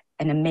just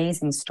an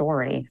amazing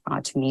story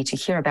to me to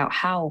hear about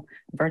how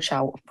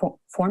Virchow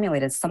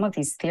formulated some of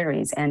these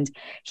theories. And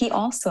he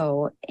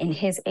also, in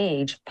his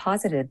age,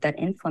 posited that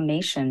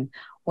inflammation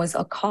was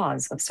a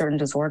cause of certain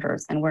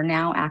disorders. And we're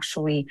now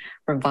actually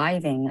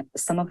reviving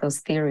some of those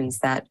theories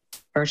that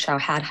Virchow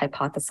had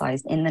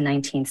hypothesized in the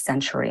 19th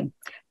century.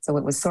 So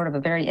it was sort of a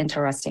very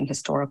interesting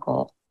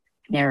historical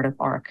narrative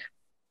arc.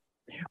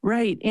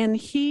 Right. And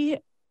he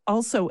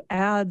also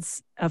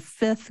adds a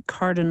fifth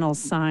cardinal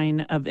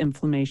sign of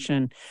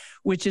inflammation,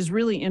 which is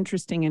really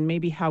interesting, and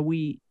maybe how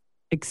we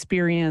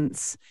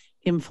experience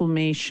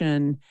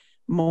inflammation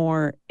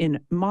more in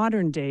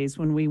modern days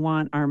when we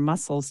want our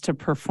muscles to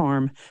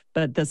perform.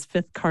 But this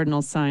fifth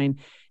cardinal sign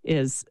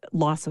is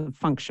loss of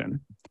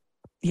function.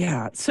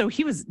 Yeah. So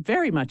he was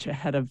very much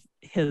ahead of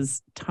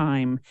his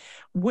time.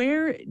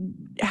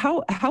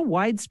 How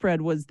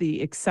widespread was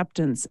the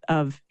acceptance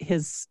of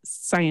his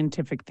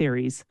scientific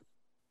theories?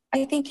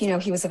 I think,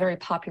 he was a very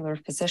popular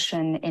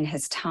physician in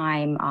his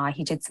time.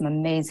 He did some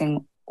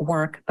amazing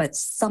work, but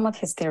some of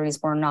his theories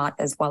were not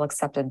as well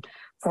accepted.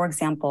 For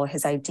example,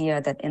 his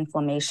idea that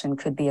inflammation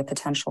could be a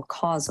potential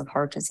cause of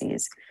heart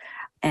disease.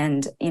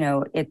 And,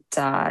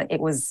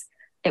 it was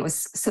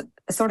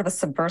sort of a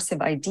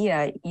subversive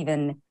idea,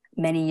 even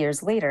many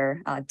years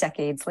later,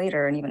 decades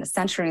later, and even a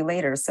century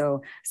later.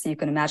 So you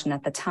can imagine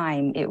at the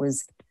time, it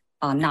was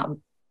not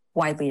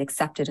widely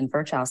accepted in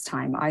Virchow's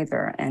time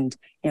either. And,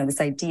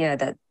 this idea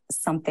that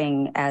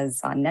something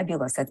as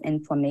nebulous as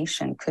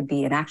inflammation could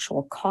be an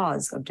actual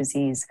cause of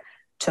disease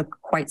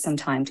took quite some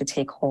time to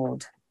take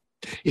hold.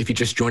 If you're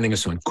just joining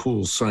us on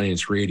Cool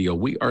Science Radio,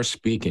 we are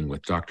speaking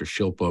with Dr.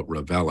 Shilpa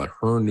Ravella.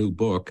 Her new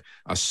book,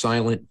 A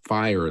Silent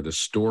Fire, The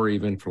Story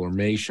of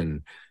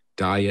Inflammation,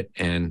 Diet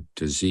and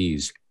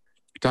Disease.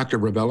 Dr.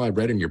 Ravella, I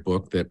read in your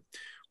book that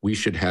we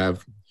should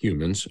have,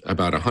 humans,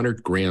 about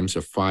 100 grams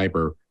of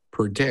fiber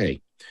per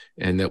day,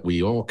 and that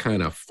we all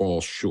kind of fall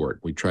short.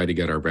 We try to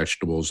get our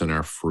vegetables and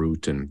our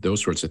fruit and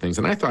those sorts of things.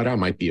 And I thought I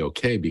might be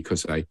okay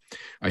because I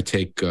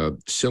take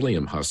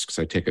psyllium husks.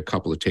 I take a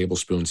couple of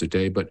tablespoons a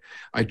day, but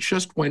I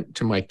just went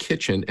to my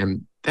kitchen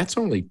and that's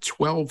only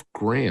 12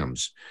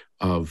 grams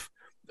of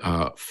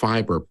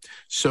fiber.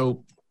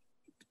 So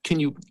can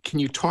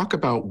you talk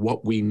about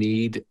what we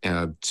need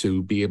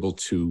to be able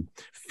to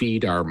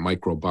feed our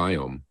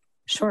microbiome?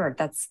 Sure,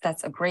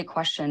 that's a great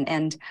question.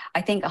 And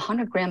I think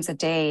 100 grams a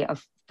day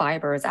of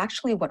fiber is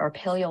actually what our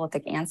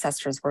Paleolithic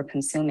ancestors were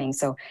consuming.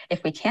 So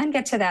if we can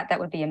get to that, that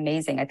would be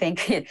amazing. I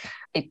think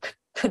it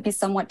could be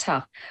somewhat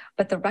tough,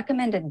 but the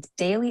recommended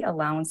daily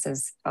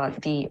allowances,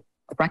 the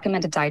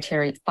recommended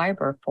dietary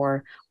fiber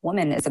for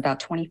women is about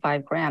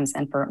 25 grams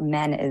and for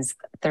men is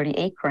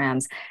 38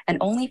 grams. And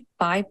only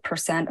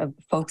 5% of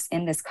folks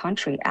in this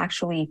country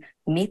actually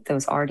meet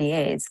those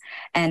RDAs.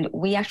 And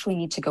we actually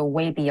need to go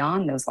way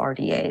beyond those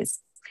RDAs.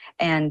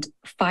 And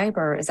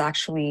fiber is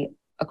actually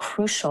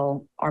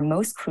our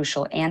most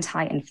crucial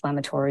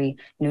anti-inflammatory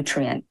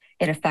nutrient.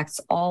 It affects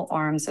all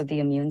arms of the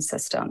immune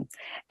system.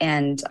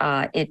 And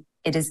it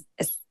is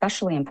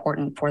especially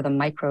important for the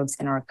microbes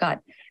in our gut,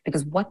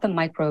 because what the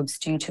microbes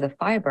do to the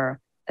fiber,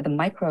 the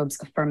microbes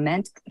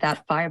ferment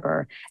that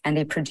fiber and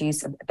they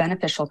produce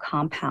beneficial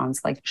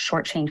compounds like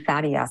short-chain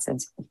fatty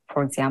acids,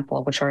 for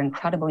example, which are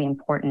incredibly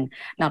important,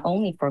 not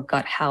only for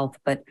gut health,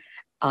 but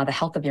the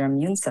health of your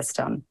immune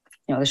system.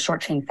 The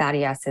short-chain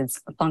fatty acids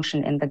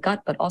function in the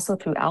gut, but also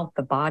throughout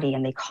the body,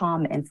 and they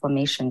calm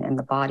inflammation in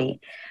the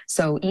body.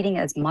 So eating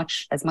as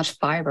much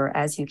fiber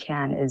as you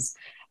can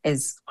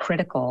is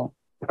critical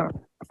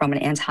from an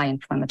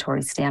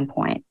anti-inflammatory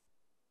standpoint.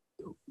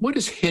 What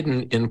is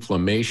hidden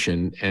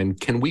inflammation, and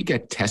can we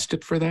get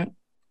tested for that?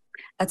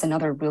 That's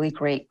another really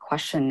great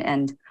question.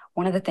 And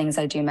one of the things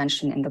I do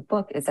mention in the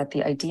book is that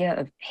the idea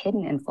of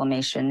hidden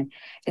inflammation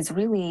is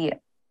really,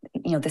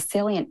 the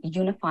salient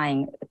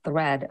unifying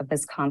thread of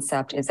this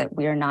concept is that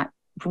we are not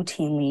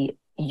routinely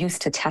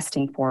used to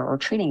testing for or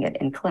treating it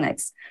in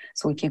clinics.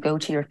 So if you go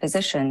to your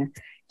physician,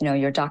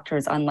 your doctor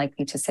is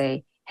unlikely to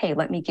say, hey,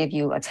 let me give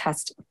you a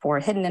test for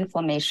hidden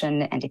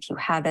inflammation, and if you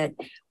have it,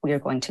 we are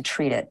going to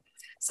treat it.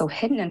 So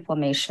hidden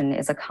inflammation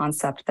is a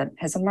concept that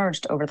has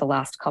emerged over the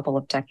last couple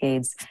of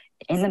decades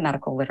in the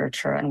medical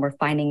literature, and we're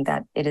finding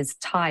that it is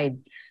tied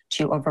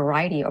to a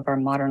variety of our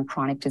modern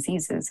chronic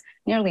diseases,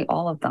 nearly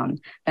all of them.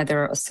 Now,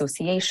 there are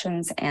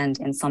associations and,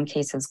 in some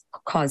cases,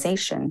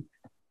 causation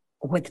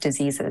with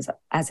diseases,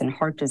 as in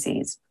heart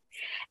disease.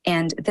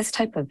 And this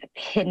type of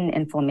hidden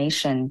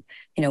inflammation,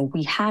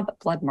 we have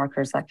blood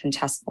markers that can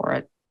test for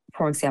it.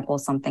 For example,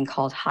 something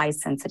called high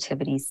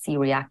sensitivity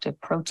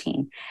C-reactive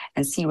protein.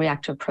 And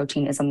C-reactive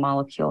protein is a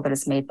molecule that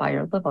is made by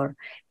your liver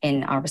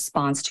in our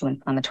response to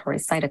inflammatory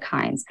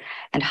cytokines.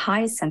 And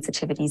high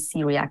sensitivity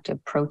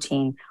C-reactive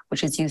protein,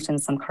 which is used in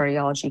some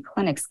cardiology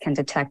clinics, can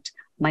detect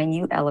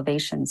minute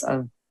elevations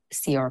of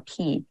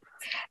CRP.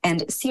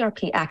 And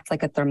CRP acts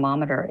like a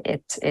thermometer.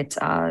 It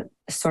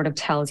sort of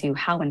tells you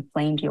how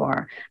inflamed you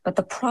are. But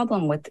the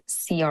problem with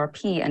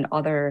CRP and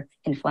other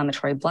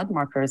inflammatory blood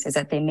markers is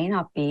that they may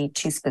not be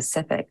too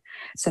specific.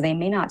 So they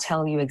may not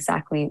tell you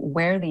exactly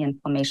where the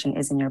inflammation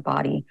is in your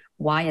body,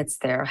 why it's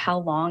there, how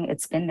long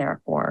it's been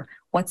there for,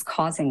 what's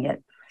causing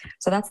it.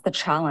 So that's the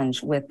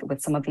challenge with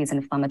some of these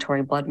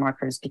inflammatory blood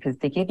markers, because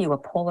they give you a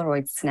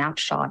Polaroid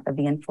snapshot of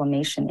the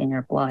inflammation in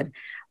your blood,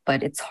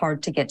 but it's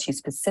hard to get too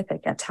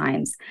specific at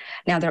times.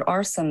 Now, there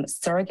are some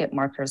surrogate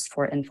markers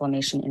for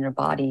inflammation in your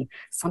body.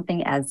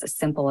 Something as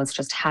simple as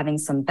just having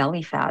some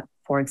belly fat,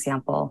 for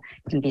example,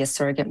 can be a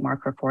surrogate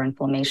marker for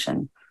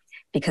inflammation,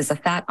 because the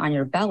fat on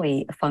your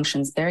belly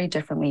functions very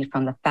differently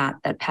from the fat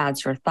that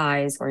pads your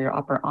thighs or your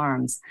upper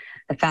arms.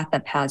 The fat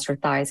that pads your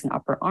thighs and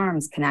upper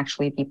arms can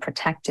actually be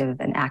protective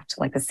and act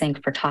like a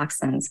sink for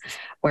toxins,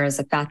 whereas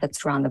the fat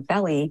that's around the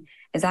belly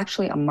is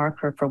actually a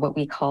marker for what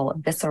we call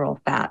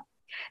visceral fat.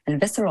 And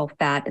visceral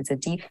fat is a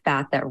deep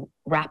fat that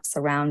wraps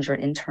around your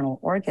internal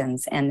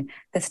organs. And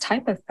this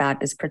type of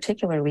fat is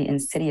particularly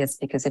insidious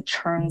because it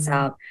churns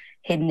out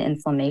hidden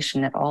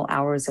inflammation at all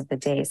hours of the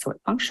day. So it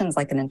functions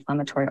like an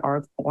inflammatory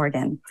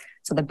organ.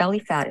 So the belly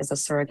fat is a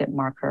surrogate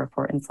marker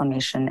for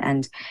inflammation.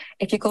 And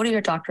if you go to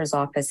your doctor's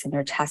office and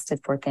you're tested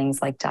for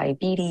things like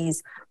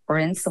diabetes or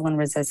insulin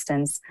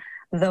resistance,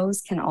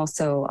 those can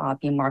also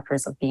be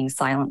markers of being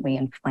silently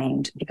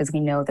inflamed, because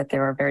we know that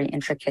there are very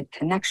intricate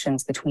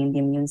connections between the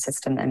immune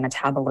system and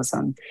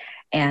metabolism.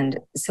 And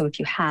so if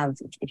you have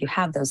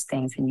those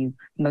things, then you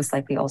most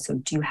likely also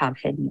do have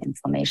hidden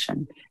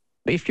inflammation.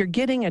 If you're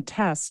getting a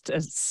test, a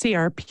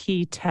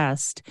CRP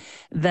test,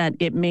 that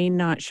it may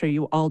not show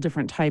you all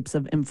different types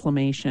of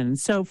inflammation.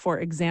 So, for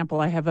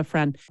example, I have a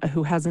friend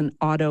who has an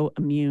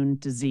autoimmune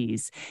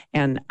disease,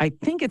 and I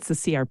think it's the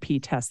CRP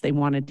test they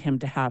wanted him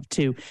to have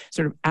to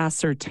sort of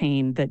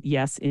ascertain that,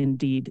 yes,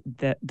 indeed,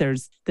 that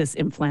there's this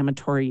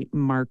inflammatory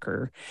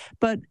marker.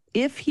 But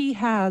if he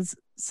has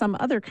some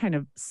other kind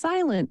of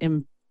silent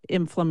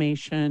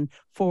inflammation,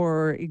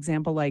 for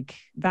example, like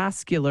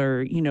vascular,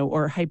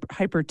 or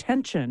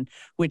hypertension,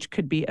 which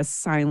could be a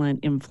silent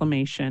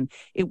inflammation,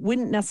 it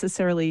wouldn't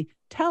necessarily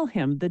tell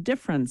him the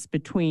difference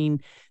between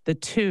the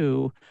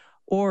two.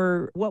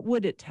 Or what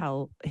would it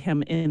tell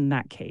him in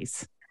that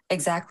case?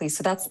 Exactly.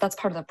 So that's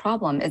part of the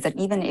problem, is that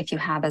even if you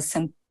have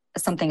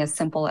something as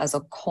simple as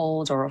a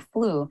cold or a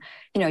flu,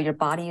 your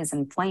body is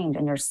inflamed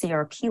and your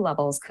CRP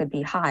levels could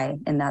be high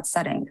in that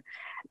setting.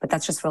 But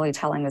that's just really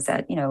telling us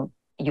that,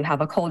 you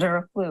have a cold or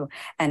a flu,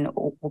 and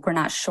we're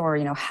not sure,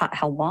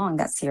 how long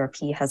that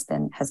CRP has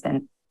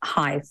been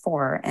high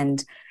for,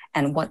 and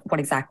what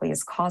exactly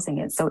is causing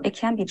it. So it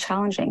can be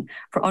challenging.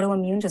 For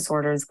autoimmune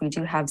disorders, we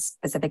do have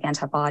specific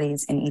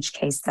antibodies in each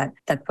case that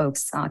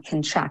folks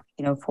can check,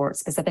 for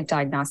specific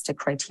diagnostic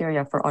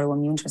criteria for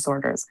autoimmune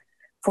disorders.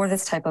 For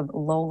this type of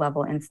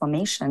low-level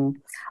inflammation,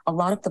 a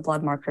lot of the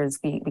blood markers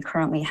we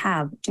currently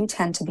have do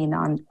tend to be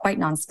quite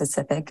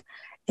non-specific.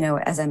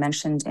 As I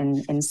mentioned,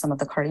 in some of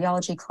the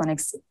cardiology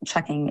clinics,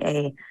 checking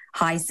a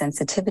high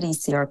sensitivity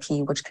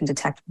CRP, which can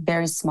detect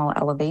very small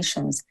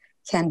elevations,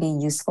 can be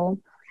useful.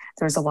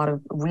 There's a lot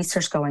of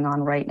research going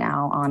on right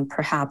now on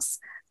perhaps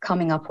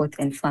coming up with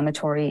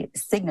inflammatory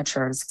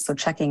signatures, so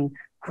checking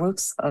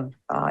groups of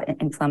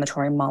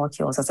inflammatory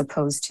molecules as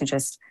opposed to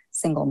just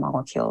single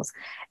molecules,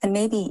 and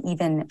maybe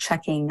even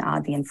checking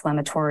the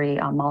inflammatory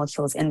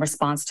molecules in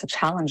response to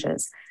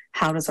challenges.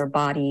 How does our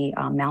body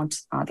mount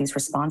these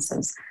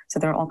responses? So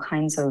there are all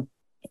kinds of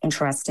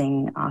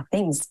interesting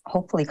things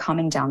hopefully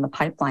coming down the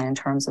pipeline in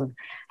terms of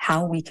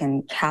how we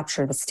can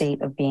capture the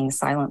state of being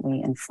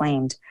silently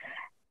inflamed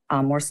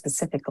more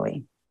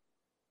specifically.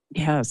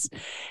 Yes.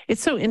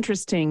 It's so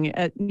interesting,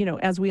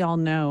 as we all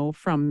know,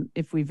 from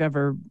if we've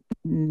ever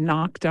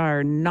knocked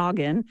our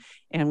noggin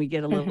and we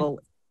get a little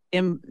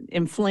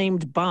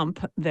inflamed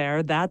bump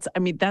there, that's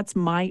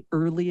my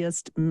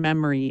earliest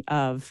memory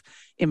of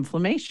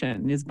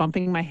inflammation, is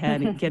bumping my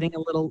head and getting a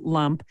little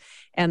lump.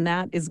 And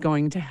that is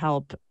going to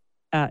help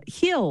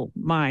heal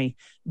my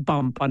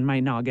bump on my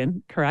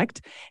noggin,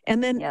 correct?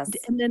 And then, yes.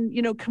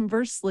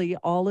 Conversely,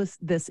 all of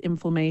this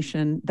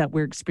inflammation that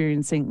we're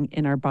experiencing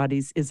in our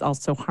bodies is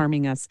also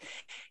harming us.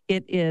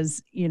 It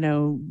is,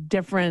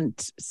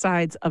 different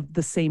sides of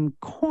the same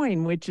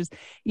coin, which is,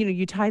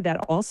 you tie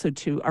that also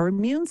to our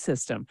immune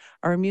system.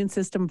 Our immune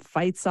system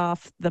fights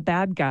off the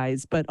bad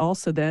guys, but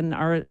also then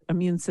our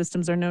immune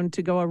systems are known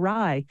to go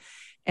awry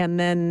and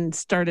then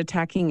start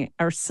attacking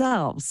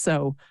ourselves.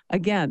 So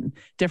again,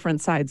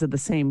 different sides of the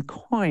same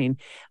coin.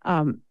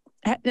 And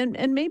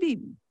maybe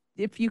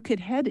if you could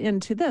head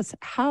into this,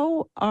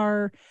 how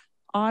are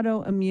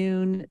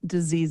autoimmune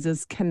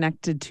diseases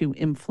connected to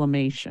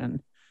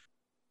inflammation?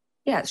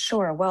 Yeah,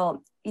 sure.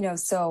 Well,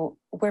 so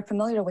we're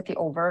familiar with the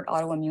overt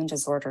autoimmune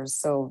disorders.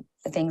 So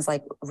things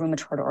like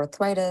rheumatoid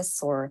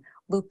arthritis or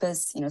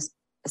lupus,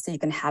 so you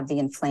can have the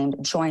inflamed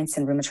joints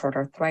in rheumatoid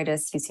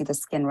arthritis. You see the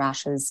skin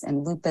rashes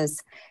in lupus.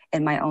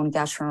 In my own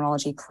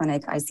gastroenterology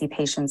clinic, I see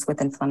patients with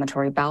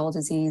inflammatory bowel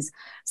disease.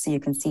 So you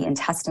can see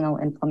intestinal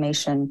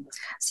inflammation.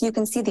 So you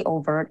can see the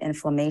overt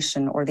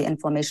inflammation, or the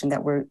inflammation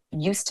that we're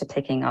used to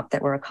picking up,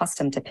 that we're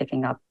accustomed to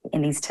picking up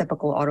in these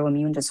typical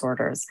autoimmune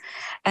disorders.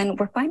 And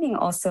we're finding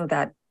also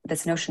that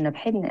this notion of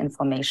hidden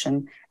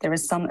inflammation, there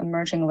is some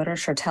emerging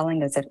literature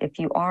telling us that if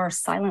you are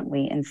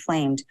silently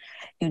inflamed,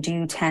 you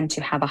do tend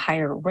to have a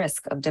higher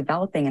risk of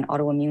developing an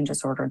autoimmune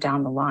disorder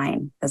down the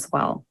line as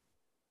well.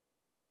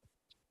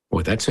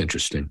 Boy, that's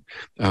interesting.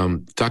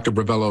 Dr.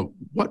 Ravella,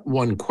 what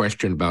one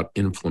question about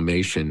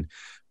inflammation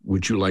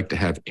would you like to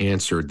have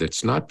answered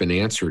that's not been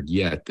answered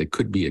yet that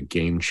could be a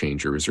game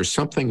changer? Is there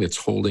something that's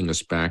holding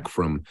us back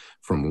from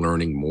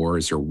learning more?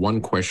 Is there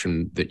one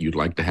question that you'd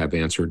like to have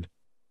answered?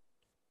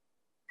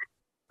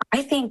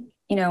 I think,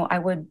 I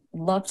would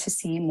love to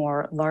see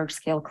more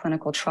large-scale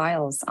clinical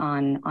trials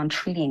on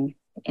treating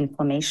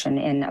inflammation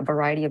in a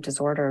variety of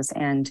disorders,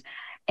 and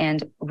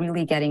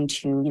really getting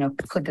to,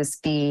 could this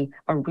be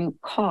a root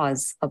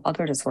cause of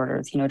other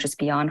disorders, just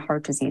beyond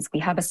heart disease? We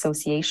have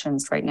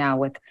associations right now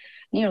with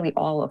nearly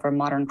all of our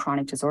modern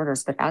chronic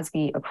disorders, but as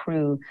we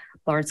accrue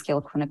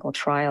large-scale clinical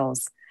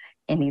trials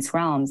in these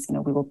realms,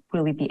 we will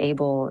really be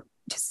able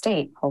to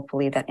state,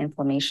 hopefully, that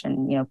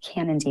inflammation,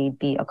 can indeed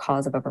be a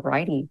cause of a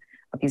variety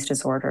of these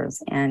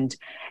disorders. And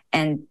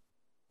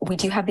we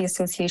do have the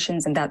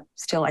associations, and that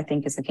still, I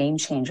think, is a game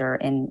changer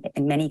in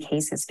many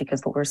cases,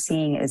 because what we're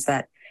seeing is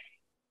that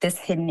this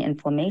hidden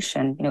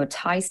inflammation, it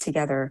ties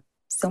together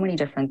so many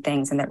different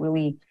things, and that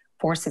really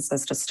forces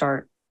us to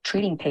start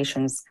treating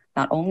patients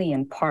not only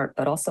in part,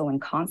 but also in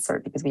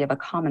concert, because we have a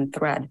common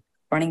thread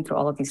running through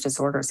all of these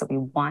disorders that we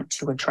want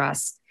to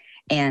address.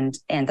 And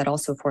that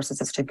also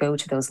forces us to go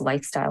to those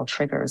lifestyle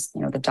triggers,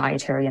 the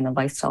dietary and the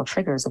lifestyle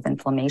triggers of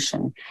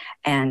inflammation,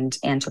 and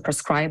to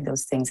prescribe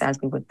those things as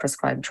we would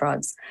prescribe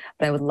drugs.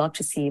 But I would love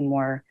to see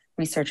more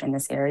research in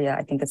this area.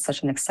 I think it's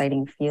such an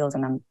exciting field,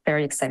 and I'm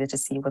very excited to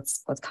see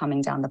what's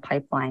coming down the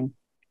pipeline.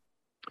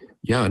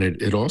 Yeah, and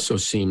it also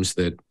seems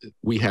that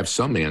we have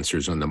some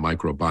answers on the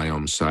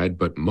microbiome side,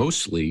 but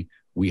mostly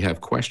we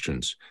have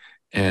questions.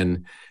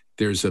 And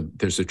there's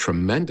a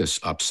tremendous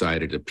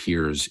upside, it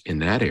appears, in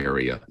that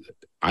area.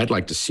 I'd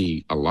like to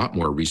see a lot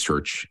more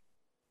research,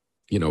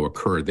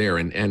 occur there.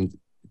 And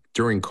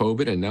during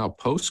COVID and now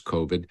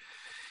post-COVID,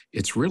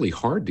 it's really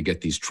hard to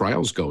get these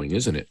trials going,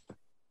 isn't it?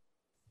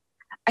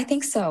 I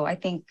think so. I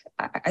think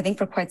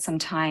for quite some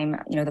time,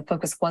 the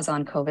focus was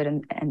on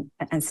COVID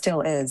and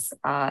still is.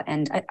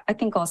 And I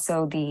think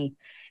also the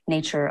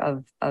nature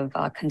of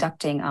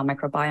conducting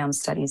microbiome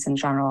studies in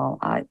general,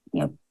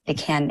 they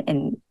can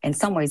in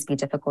some ways be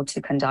difficult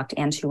to conduct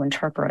and to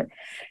interpret,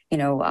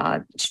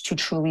 to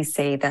truly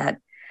say that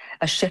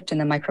a shift in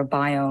the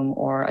microbiome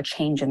or a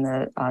change in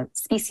the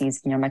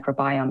species in your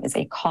microbiome is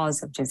a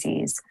cause of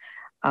disease,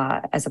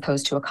 as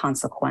opposed to a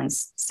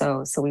consequence.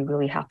 So we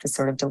really have to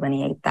sort of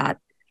delineate that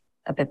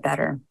a bit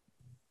better.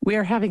 We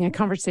are having a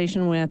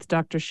conversation with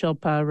Dr.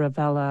 Shilpa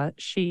Ravella.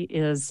 She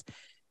is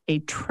a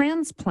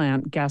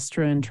transplant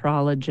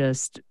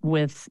gastroenterologist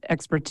with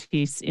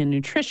expertise in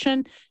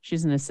nutrition.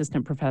 She's an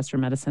assistant professor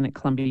of medicine at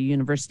Columbia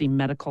University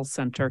Medical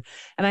Center.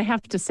 And I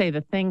have to say,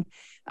 the thing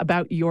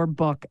about your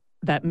book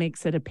that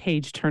makes it a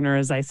page turner,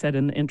 as I said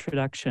in the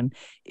introduction,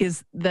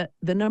 is the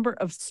number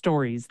of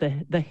stories,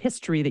 the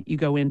history that you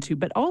go into,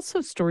 but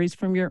also stories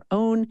from your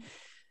own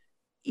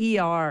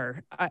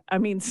ER. I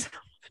mean, some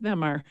of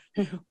them are,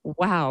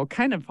 wow,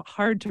 kind of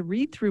hard to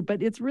read through,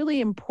 but it's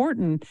really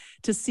important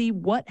to see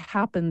what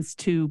happens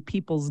to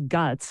people's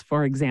guts,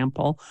 for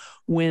example,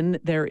 when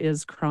there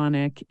is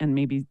chronic and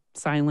maybe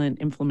silent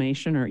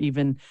inflammation, or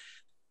even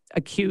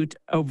acute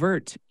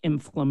overt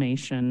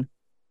inflammation.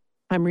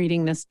 I'm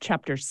reading this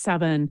chapter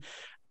 7,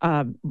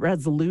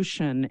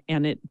 resolution,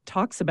 and it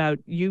talks about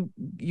you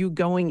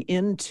going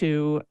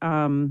into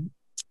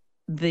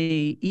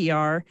the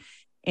ER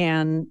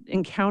and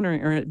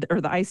encountering, or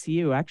the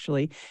ICU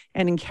actually,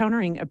 and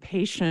encountering a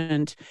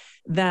patient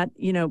that,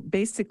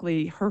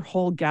 basically her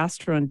whole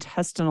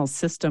gastrointestinal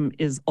system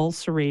is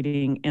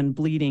ulcerating and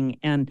bleeding.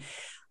 And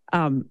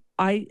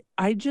I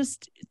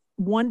just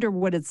wonder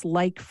what it's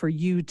like for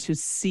you to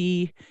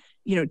see,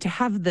 to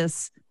have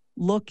this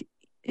look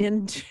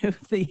into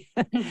the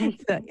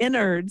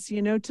innards,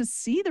 to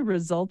see the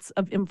results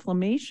of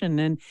inflammation.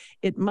 And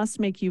it must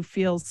make you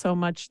feel so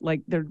much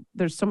like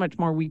there's so much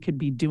more we could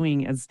be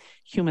doing as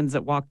humans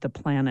that walk the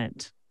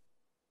planet.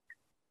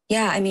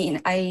 Yeah, I mean,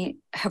 I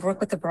have worked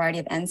with a variety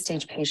of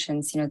end-stage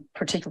patients,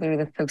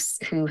 particularly the folks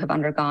who have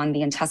undergone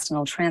the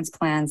intestinal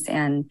transplants,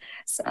 and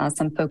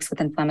some folks with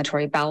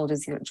inflammatory bowel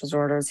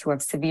disorders who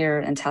have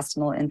severe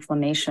intestinal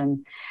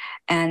inflammation.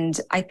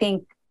 And I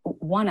think,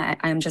 one,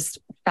 I'm just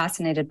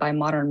fascinated by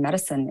modern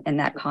medicine in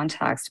that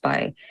context,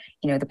 by,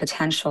 the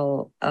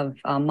potential of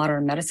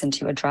modern medicine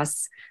to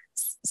address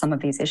some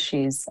of these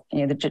issues.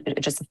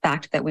 Just the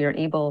fact that we are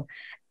able,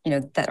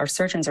 that our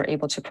surgeons are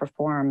able to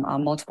perform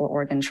multiple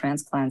organ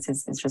transplants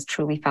is just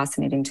truly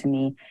fascinating to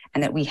me,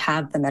 and that we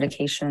have the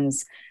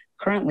medications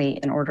currently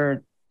in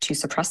order to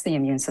suppress the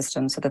immune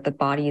system so that the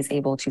body is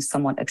able to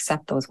somewhat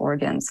accept those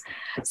organs.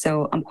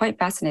 So I'm quite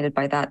fascinated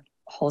by that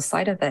whole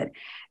side of it.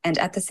 And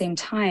at the same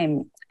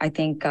time, I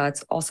think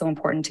it's also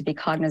important to be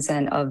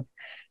cognizant of,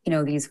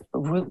 these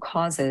root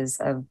causes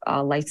of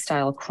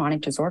lifestyle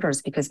chronic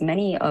disorders, because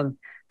many of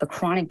the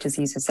chronic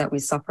diseases that we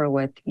suffer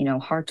with,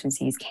 heart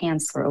disease,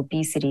 cancer,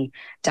 obesity,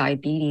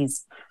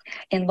 diabetes,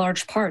 in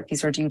large part,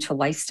 these are due to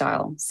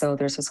lifestyle. So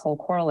there's this whole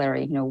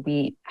corollary,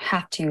 we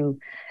have to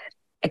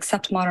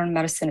accept modern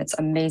medicine. It's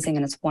amazing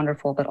and it's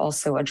wonderful, but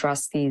also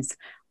address these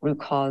root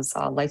cause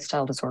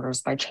lifestyle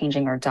disorders by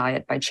changing our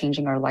diet, by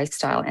changing our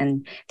lifestyle.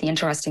 And the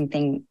interesting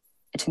thing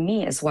to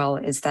me as well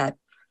is that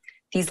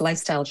these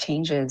lifestyle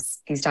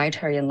changes, these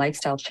dietary and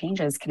lifestyle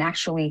changes can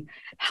actually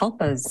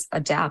help us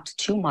adapt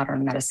to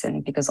modern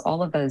medicine, because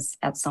all of us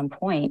at some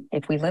point,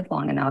 if we live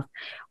long enough,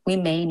 we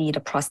may need a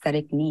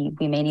prosthetic knee,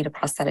 we may need a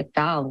prosthetic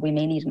valve, we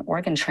may need an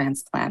organ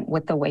transplant.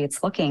 With the way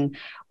it's looking,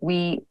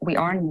 we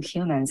are new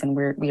humans, and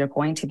we are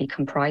going to be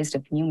comprised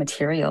of new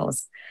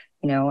materials,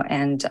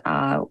 and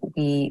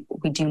we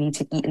do need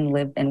to eat and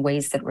live in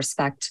ways that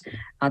respect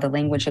the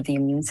language of the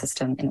immune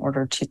system in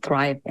order to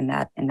thrive in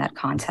that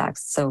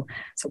context. So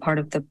part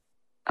of the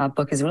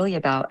book is really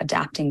about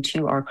adapting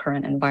to our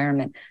current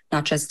environment,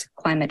 not just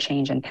climate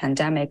change and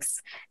pandemics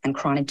and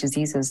chronic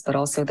diseases, but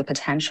also the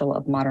potential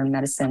of modern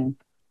medicine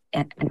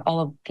and all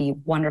of the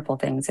wonderful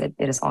things it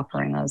is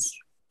offering us.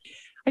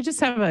 I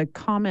just have a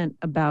comment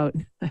about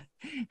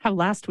how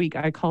last week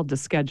I called to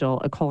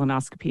schedule a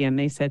colonoscopy, and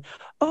they said,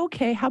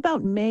 okay, how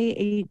about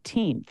May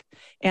 18th?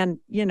 And,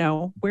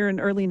 we're in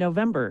early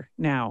November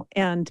now.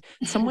 And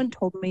someone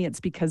told me it's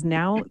because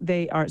now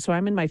so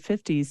I'm in my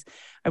 50s.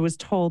 I was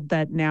told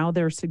that now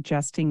they're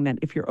suggesting that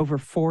if you're over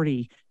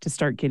 40 to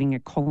start getting a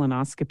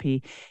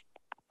colonoscopy.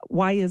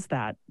 Why is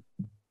that?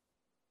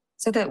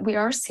 So that we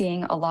are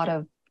seeing a lot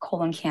of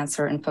colon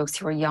cancer in folks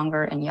who are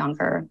younger and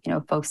younger,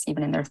 folks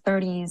even in their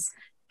 30s,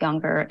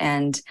 younger,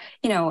 and,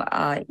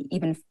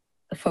 even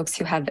folks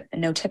who have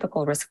no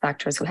typical risk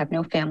factors, who have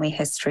no family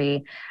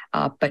history,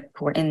 but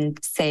who are in,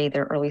 say,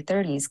 their early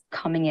 30s,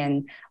 coming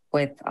in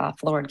with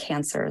florid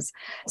cancers.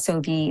 So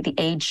the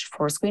age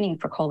for screening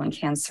for colon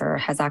cancer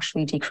has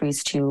actually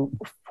decreased to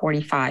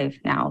 45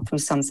 now through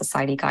some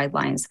society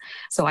guidelines.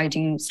 So I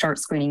do start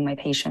screening my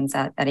patients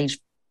at age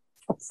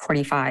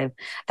 45.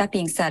 That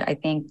being said, I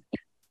think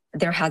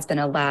there has been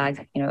a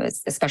lag,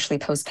 especially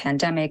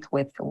post-pandemic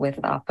with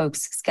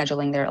folks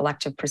scheduling their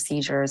elective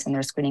procedures and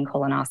their screening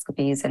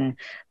colonoscopies. And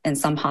in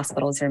some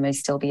hospitals, there may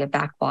still be a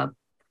backlog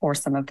for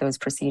some of those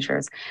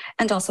procedures.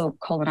 And also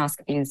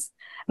colonoscopies,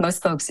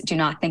 most folks do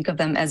not think of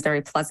them as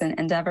very pleasant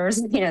endeavors.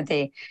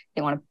 They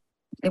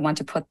want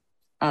to put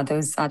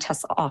those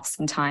tests off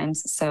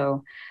sometimes.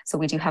 So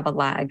we do have a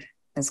lag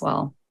as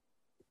well.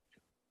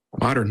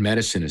 Modern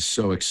medicine is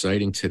so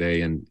exciting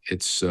today, and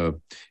it's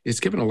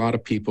given a lot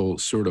of people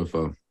sort of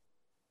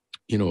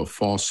a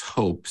false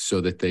hope,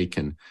 so that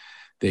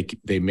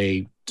they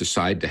may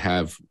decide to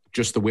have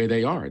just the way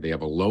they are. They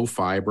have a low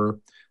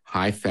fiber,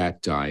 high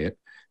fat diet.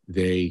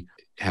 They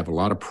have a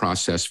lot of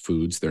processed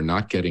foods. They're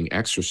not getting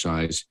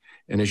exercise.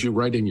 And as you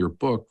write in your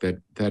book,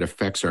 that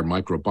affects our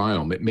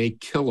microbiome. It may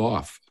kill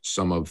off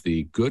some of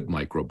the good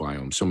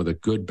microbiome, some of the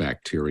good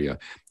bacteria.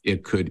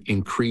 It could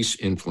increase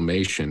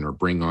inflammation or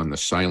bring on the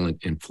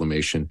silent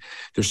inflammation.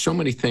 There's so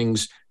many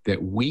things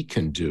that we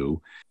can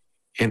do,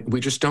 and we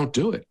just don't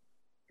do it.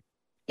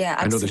 Yeah,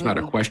 absolutely. I know there's not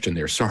a question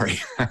there. Sorry.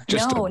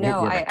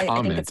 No. I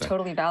think it's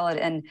totally valid,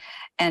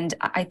 and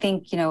I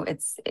think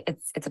it's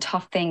a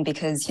tough thing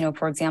because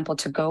for example,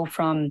 to go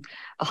from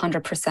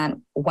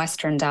 100%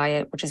 Western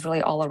diet, which is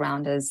really all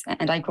around us,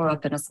 and I grew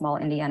up in a small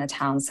Indiana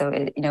town, so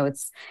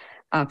it's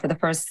for the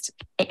first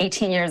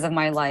 18 years of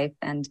my life,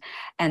 and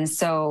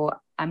so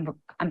I'm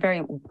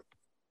very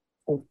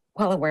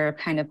well aware of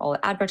kind of all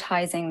the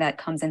advertising that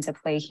comes into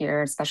play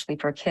here, especially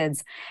for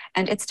kids.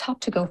 And it's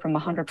tough to go from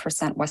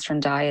 100% Western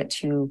diet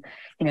to,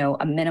 a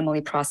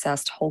minimally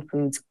processed whole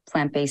foods,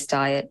 plant-based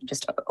diet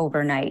just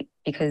overnight,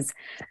 because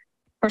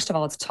first of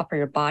all, it's tough for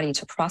your body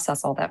to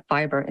process all that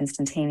fiber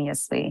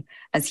instantaneously.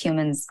 As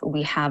humans,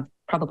 we have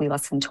probably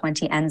less than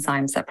 20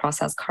 enzymes that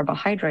process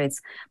carbohydrates,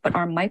 but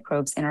our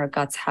microbes in our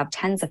guts have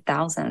tens of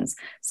thousands.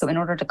 So in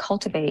order to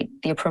cultivate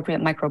the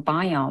appropriate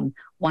microbiome,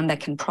 one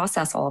that can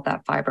process all of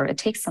that fiber, it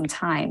takes some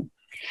time.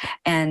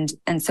 And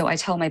so I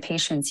tell my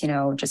patients,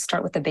 just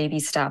start with the baby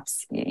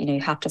steps.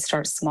 You have to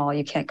start small.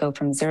 You can't go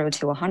from 0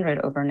 to 100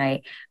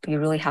 overnight, but you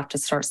really have to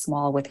start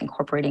small with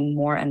incorporating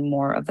more and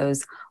more of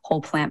those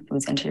whole plant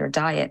foods into your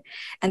diet.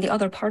 And the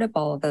other part of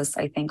all of this,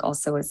 I think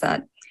also, is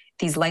that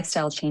these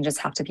lifestyle changes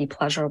have to be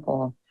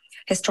pleasurable.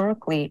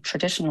 Historically,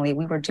 traditionally,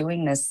 we were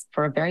doing this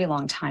for a very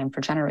long time,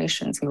 for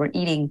generations. We were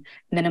eating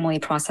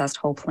minimally processed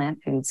whole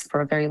plant foods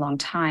for a very long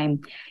time.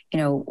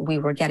 We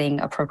were getting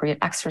appropriate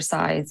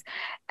exercise.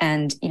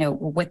 And,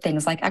 with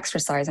things like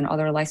exercise and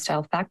other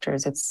lifestyle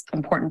factors, it's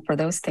important for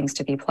those things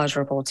to be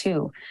pleasurable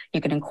too.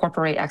 You can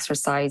incorporate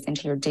exercise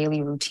into your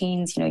daily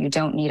routines. You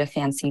don't need a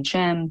fancy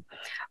gym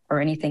or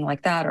anything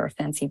like that, or a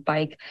fancy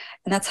bike.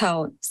 And that's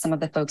how some of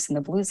the folks in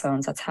the blue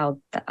zones, that's how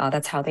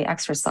they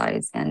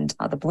exercise. And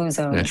the blue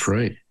zones. That's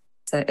right.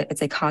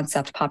 It's a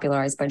concept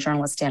popularized by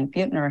journalist Dan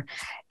Buettner.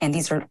 And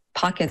these are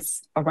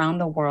pockets around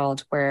the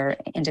world where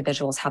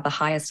individuals have the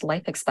highest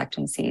life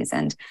expectancies,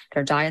 and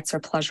their diets are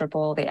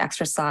pleasurable. They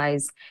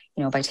exercise,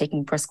 by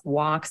taking brisk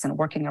walks and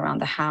working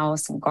around the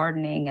house and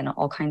gardening and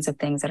all kinds of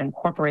things that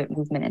incorporate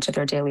movement into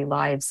their daily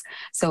lives.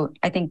 So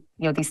I think,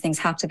 these things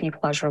have to be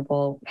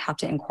pleasurable, have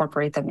to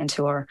incorporate them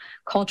into our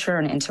culture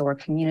and into our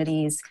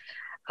communities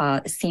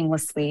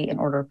seamlessly in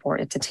order for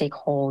it to take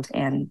hold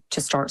and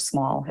to start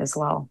small as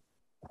well.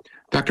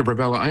 Dr.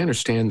 Ravella, I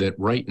understand that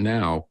right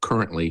now,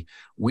 currently,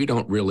 we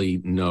don't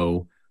really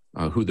know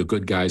who the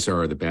good guys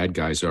are or the bad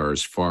guys are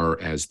as far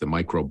as the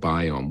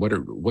microbiome.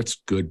 What's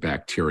good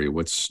bacteria?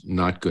 What's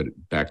not good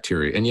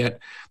bacteria? And yet,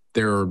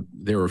 there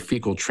are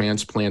fecal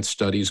transplant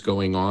studies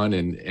going on,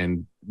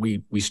 and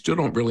we still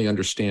don't really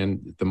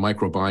understand the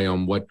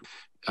microbiome, what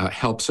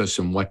helps us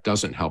and what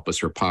doesn't help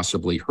us or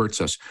possibly hurts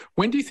us.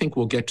 When do you think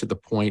we'll get to the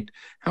point?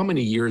 How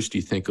many years do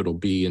you think it'll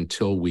be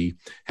until we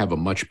have a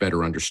much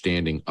better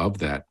understanding of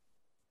that?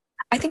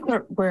 I think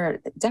we're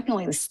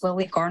definitely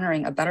slowly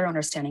garnering a better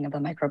understanding of the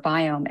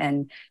microbiome.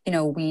 And,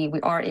 we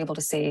are able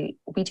to say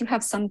we do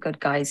have some good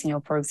guys.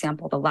 For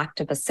example, the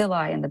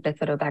lactobacilli and the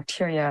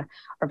bifidobacteria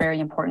are very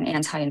important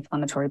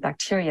anti-inflammatory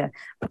bacteria.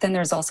 But then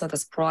there's also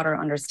this broader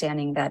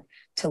understanding that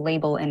to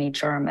label any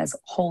germ as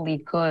wholly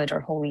good or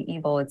wholly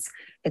evil,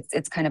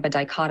 it's kind of a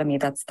dichotomy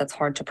that's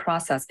hard to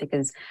process,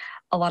 because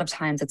a lot of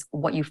times it's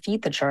what you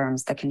feed the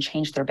germs that can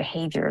change their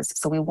behaviors.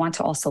 So we want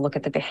to also look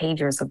at the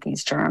behaviors of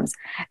these germs.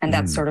 And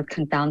that sort of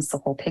confounds the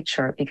whole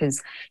picture,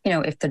 because,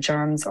 if the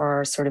germs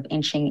are sort of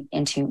inching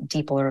into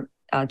deeper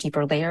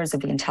layers of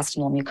the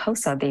intestinal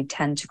mucosa, they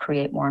tend to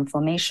create more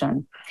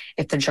inflammation.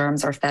 If the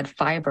germs are fed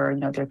fiber,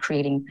 they're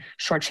creating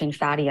short-chain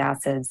fatty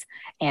acids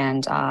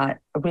and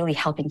really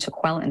helping to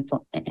quell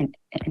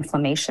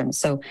inflammation.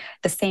 So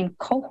the same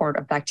cohort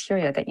of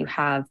bacteria that you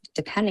have,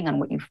 depending on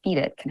what you feed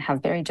it, can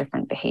have very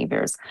different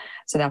behaviors.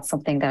 So that's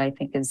something that I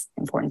think is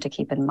important to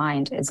keep in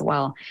mind as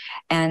well.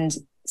 And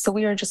so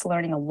we are just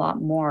learning a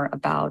lot more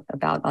about the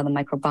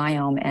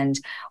microbiome. And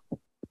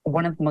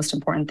one of the most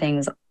important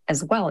things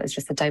as well is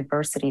just the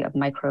diversity of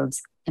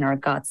microbes in our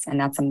guts. And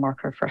that's a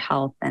marker for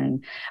health.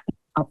 And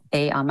a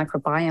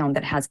microbiome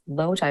that has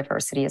low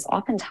diversity is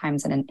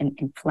oftentimes an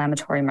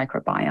inflammatory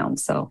microbiome.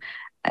 So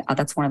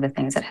that's one of the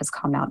things that has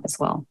come out as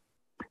well.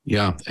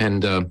 Yeah.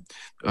 And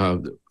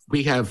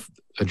we have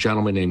a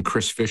gentleman named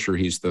Chris Fisher.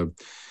 He's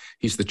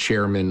the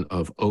chairman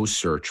of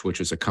OSearch,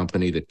 which is a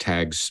company that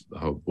tags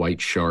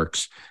white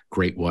sharks,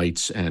 great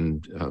whites,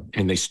 and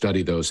they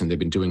study those, and they've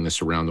been doing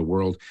this around the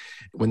world.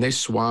 When they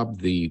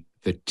swab the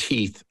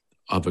teeth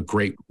of a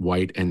great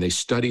white and they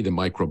study the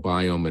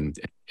microbiome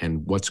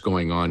and what's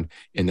going on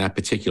in that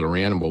particular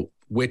animal,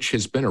 which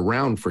has been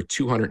around for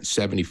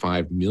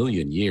 275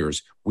 million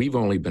years. We've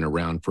only been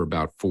around for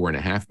about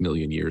 4.5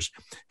 million years.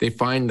 They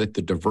find that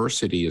the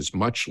diversity is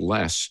much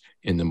less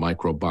in the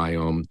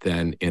microbiome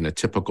than in a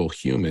typical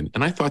human.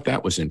 And I thought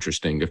that was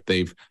interesting. If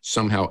they've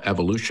somehow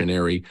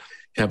evolutionarily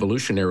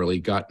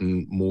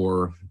gotten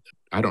more,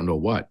 I don't know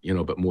what,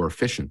 but more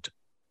efficient.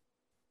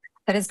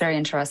 That is very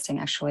interesting,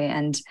 actually.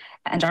 And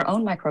our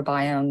own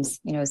microbiomes,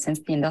 since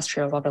the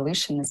Industrial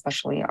Revolution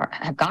especially,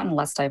 have gotten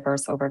less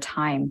diverse over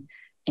time,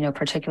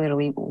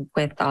 particularly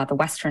with the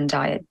Western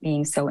diet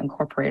being so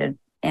incorporated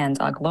and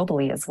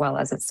globally as well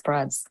as it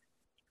spreads.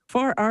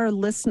 For our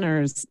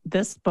listeners,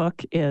 this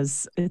book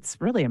it's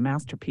really a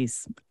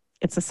masterpiece.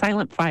 It's a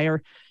silent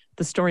fire,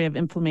 the story of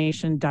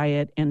inflammation,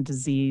 diet, and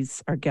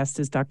disease. Our guest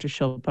is Dr.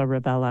 Shilpa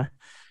Ravella.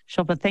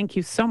 Shilpa, thank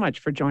you so much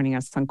for joining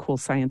us on Cool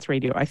Science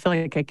Radio. I feel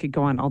like I could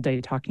go on all day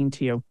talking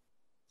to you.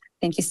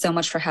 Thank you so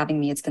much for having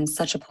me. It's been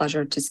such a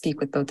pleasure to speak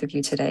with both of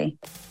you today.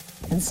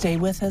 And stay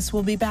with us.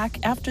 We'll be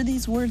back after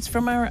these words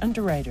from our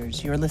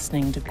underwriters. You're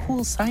listening to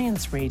Cool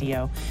Science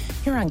Radio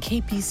here on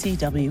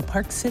KPCW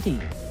Park City.